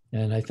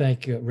 and I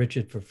thank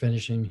Richard for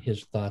finishing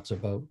his thoughts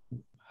about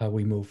how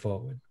we move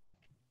forward.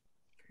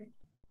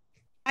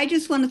 I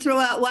just want to throw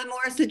out one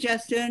more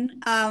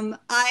suggestion.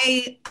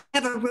 I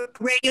have a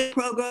radio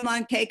program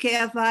on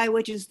KKFI,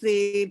 which is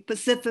the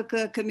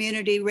Pacifica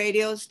Community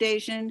Radio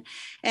Station.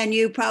 And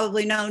you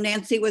probably know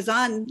Nancy was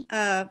on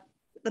the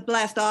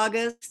last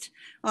August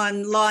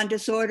on Law and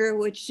Disorder,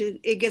 which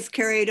it gets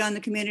carried on the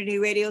community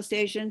radio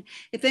station.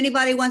 If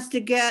anybody wants to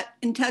get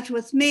in touch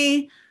with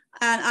me,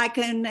 and I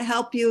can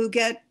help you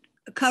get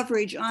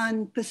coverage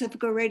on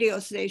Pacifica radio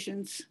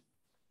stations.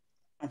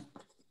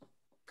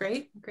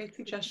 Great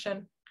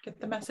suggestion. Get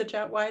the message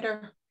out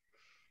wider.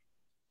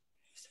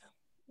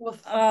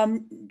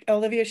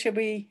 Olivia, should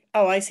we?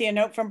 Oh, I see a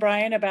note from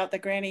Brian about the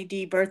Granny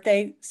D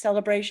birthday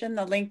celebration.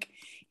 The link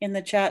in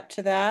the chat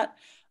to that.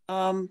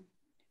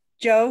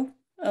 Joe,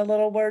 a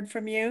little word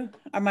from you,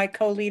 my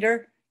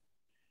co-leader.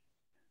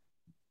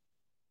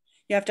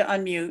 You have to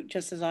unmute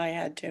just as I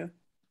had to.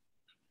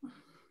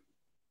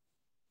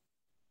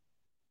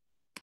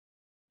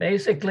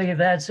 Basically,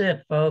 that's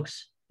it,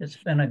 folks. It's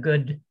been a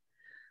good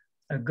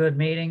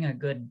meeting, a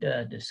good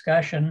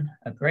discussion,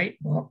 a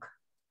great book.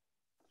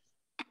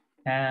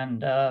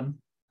 And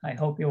I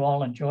hope you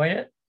all enjoy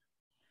it.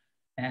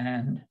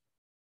 And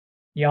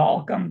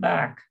y'all come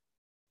back.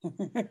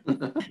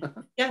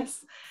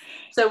 Yes.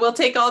 So we'll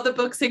take all the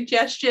book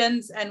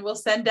suggestions and we'll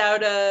send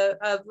out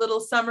a little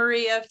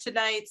summary of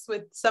tonight's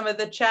with some of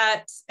the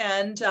chats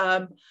and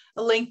a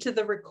link to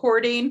the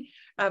recording.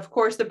 Of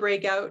course, the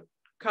breakout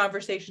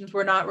conversations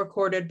were not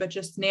recorded, but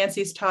just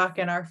Nancy's talk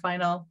and our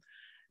final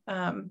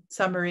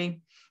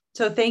summary.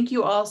 So thank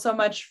you all so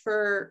much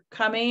for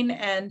coming,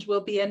 and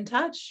we'll be in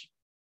touch.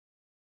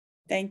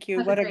 Thank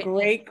you. What a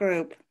great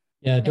group.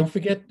 Yeah, don't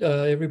forget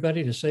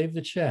everybody to save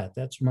the chat.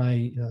 That's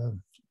my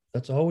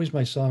that's always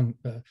my song,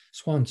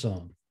 swan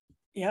song.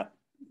 Yep,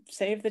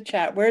 save the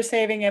chat. We're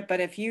saving it,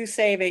 but if you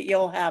save it,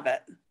 you'll have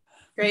it.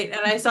 Great.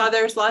 And I saw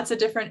there's lots of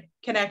different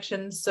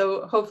connections,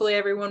 so hopefully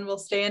everyone will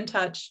stay in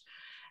touch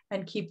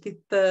and keep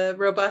the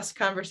robust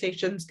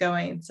conversations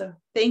going. So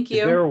thank you.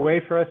 Is there a way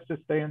for us to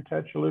stay in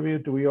touch, Olivia?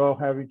 Do we all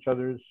have each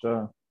other's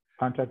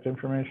contact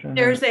information?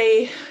 There's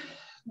a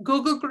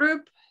Google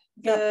group,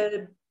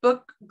 the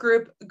book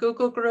group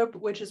Google group,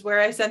 which is where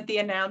I sent the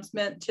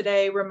announcement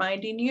today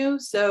reminding you.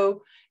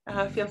 So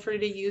feel free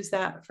to use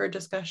that for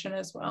discussion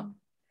as well.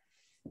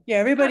 Yeah,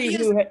 everybody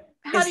who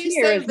is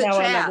here is now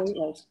on the wait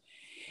list.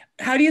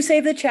 How do you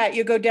save the chat?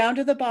 You go down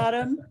to the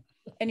bottom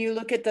and you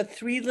look at the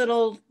three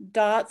little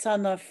dots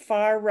on the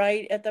far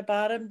right at the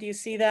bottom. Do you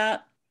see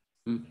that?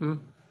 Mm-hmm.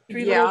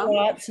 Three little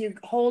dots. You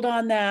hold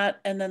on that,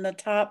 and then the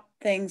top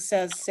thing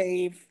says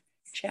save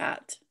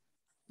chat.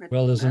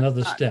 Well, there's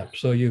another step.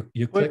 So you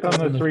click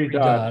on the three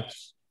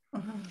dots,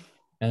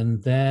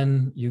 and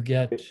then you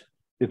get.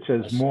 It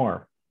says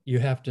more. You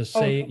have to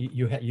say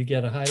you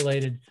get a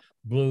highlighted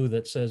blue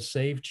that says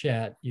Save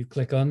Chat. You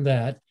click on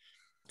that,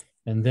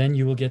 and then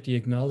you will get the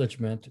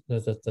acknowledgement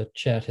that the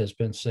chat has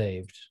been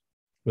saved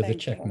with a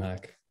check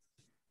mark.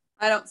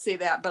 I don't see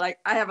that, but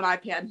I have an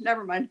iPad.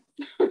 Never mind.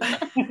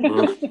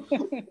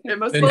 It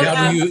must And be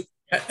how do you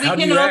we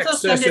can also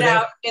send it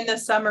out in the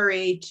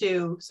summary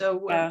too.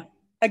 So yeah.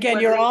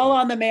 Again, you're all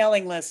on the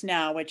mailing list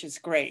now, which is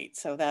great.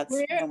 So that's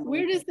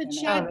where does the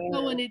chat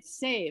go when it's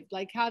saved?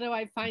 Like, how do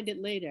I find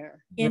it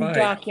later? In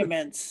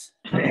documents.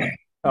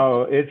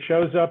 Oh, it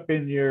shows up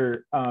in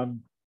your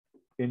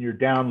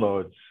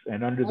downloads,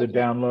 and under the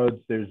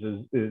downloads, there's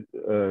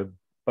a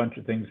bunch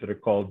of things that are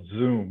called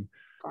Zoom,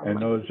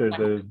 and those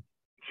are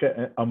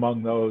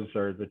among those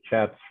are the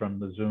chats from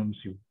the Zooms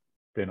you've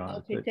been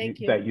on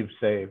that you've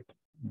saved.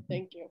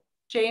 Thank you.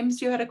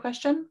 James, you had a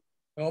question?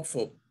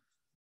 Helpful.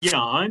 Yeah,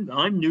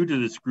 I'm new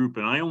to this group,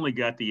 and I only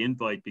got the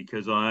invite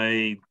because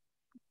I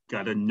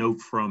got a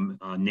note from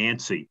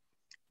Nancy.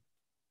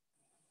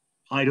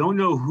 I don't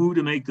know who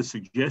to make the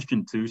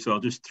suggestion to, so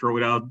I'll just throw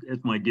it out, as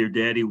my dear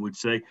daddy would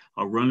say.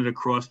 I'll run it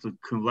across the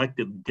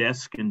collective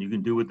desk, and you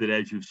can do with it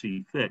as you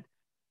see fit.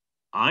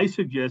 I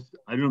suggest,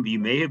 I don't know, you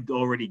may have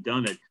already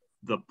done it,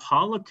 The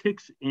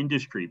Politics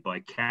Industry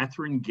by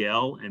Catherine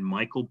Gell and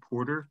Michael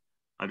Porter.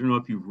 I don't know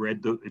if you've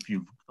read if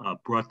you've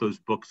brought those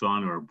books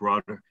on or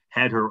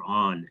had her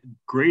on.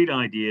 Great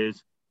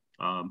ideas.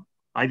 I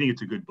think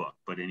it's a good book,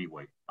 but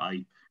anyway,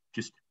 I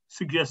just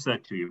suggest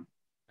that to you.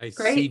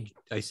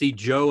 I see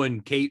Joe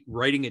and Kate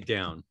writing it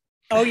down.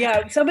 Oh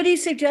yeah, somebody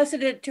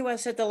suggested it to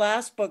us at the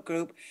last book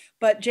group,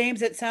 but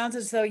James, it sounds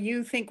as though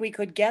you think we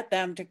could get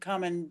them to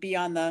come and be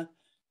on the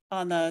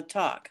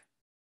talk.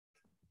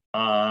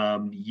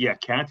 Yeah,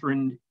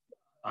 Catherine,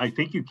 I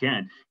think you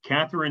can.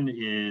 Catherine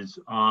is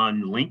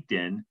on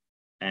LinkedIn,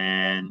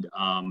 and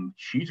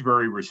she's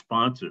very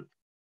responsive.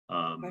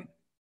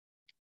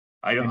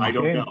 I don't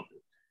know.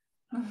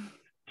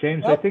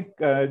 James, I think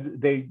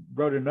they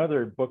wrote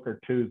another book or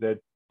two that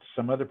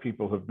some other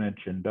people have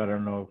mentioned. I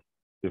don't know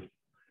if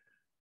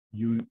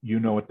you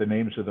know what the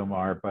names of them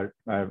are, but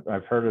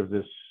I've heard of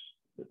this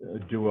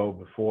duo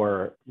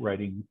before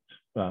writing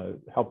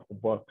helpful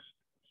books.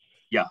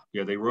 Yeah,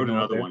 they wrote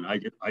another one.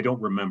 I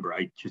don't remember.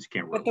 I just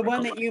can't remember. But the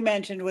one that you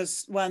mentioned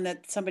was one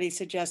that somebody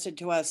suggested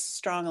to us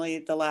strongly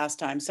the last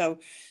time. So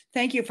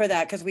thank you for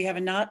that, because we have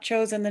not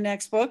chosen the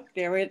next book.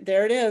 There it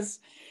is.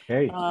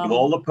 Hey, with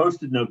all the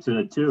Post-it notes in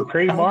it too.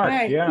 Trademark,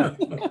 okay. Yeah.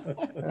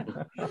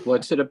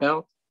 What's it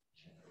about?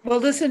 Well,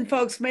 listen,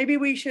 folks, maybe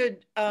we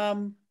should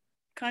kind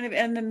of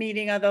end the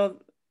meeting,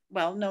 although,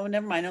 well, no,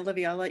 never mind.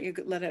 Olivia, I'll let you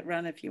let it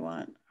run if you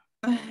want.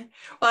 Well,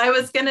 I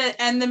was going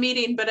to end the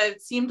meeting, but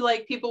it seemed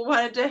like people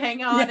wanted to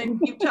hang on and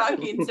keep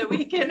talking, so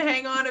we can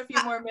hang on a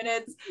few more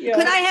minutes. Yeah.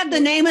 Could I have the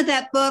name of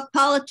that book?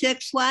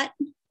 Politics what?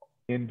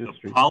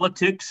 Industry. The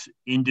Politics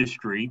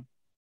Industry.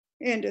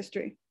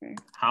 Industry. Okay.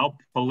 How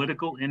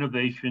political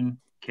innovation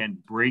can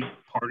break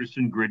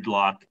partisan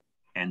gridlock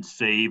and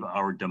save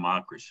our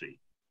democracy.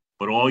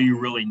 But all you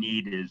really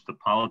need is The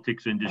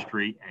Politics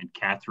Industry and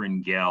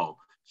Catherine Gell,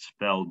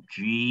 spelled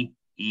G-E-H-L.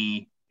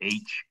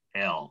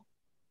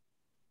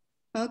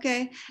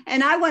 Okay,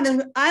 and I want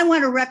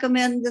to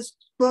recommend this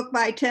book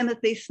by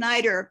Timothy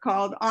Snyder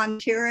called On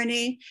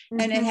Tyranny,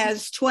 and it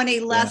has 20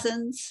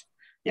 lessons.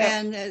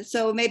 And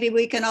so maybe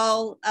we can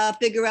all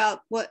figure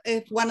out what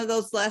if one of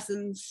those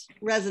lessons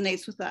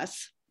resonates with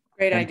us.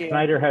 Great idea.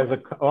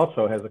 Snyder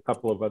also has a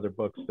couple of other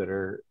books that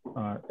are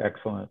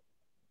excellent.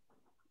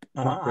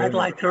 I'd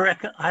like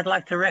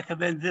to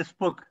recommend this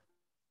book.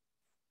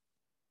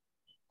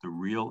 The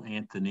Real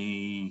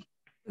Anthony.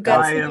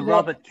 By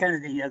Robert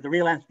Kennedy, The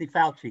Real Anthony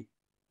Fauci.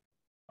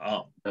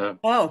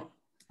 Oh.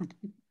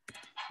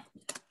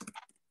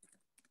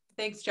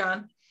 Thanks,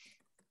 John.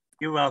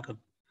 You're welcome.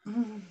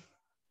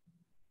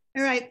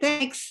 All right,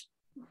 thanks.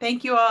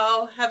 Thank you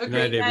all. Have a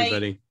great night.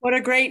 Everybody. What a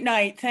great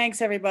night.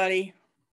 Thanks, everybody.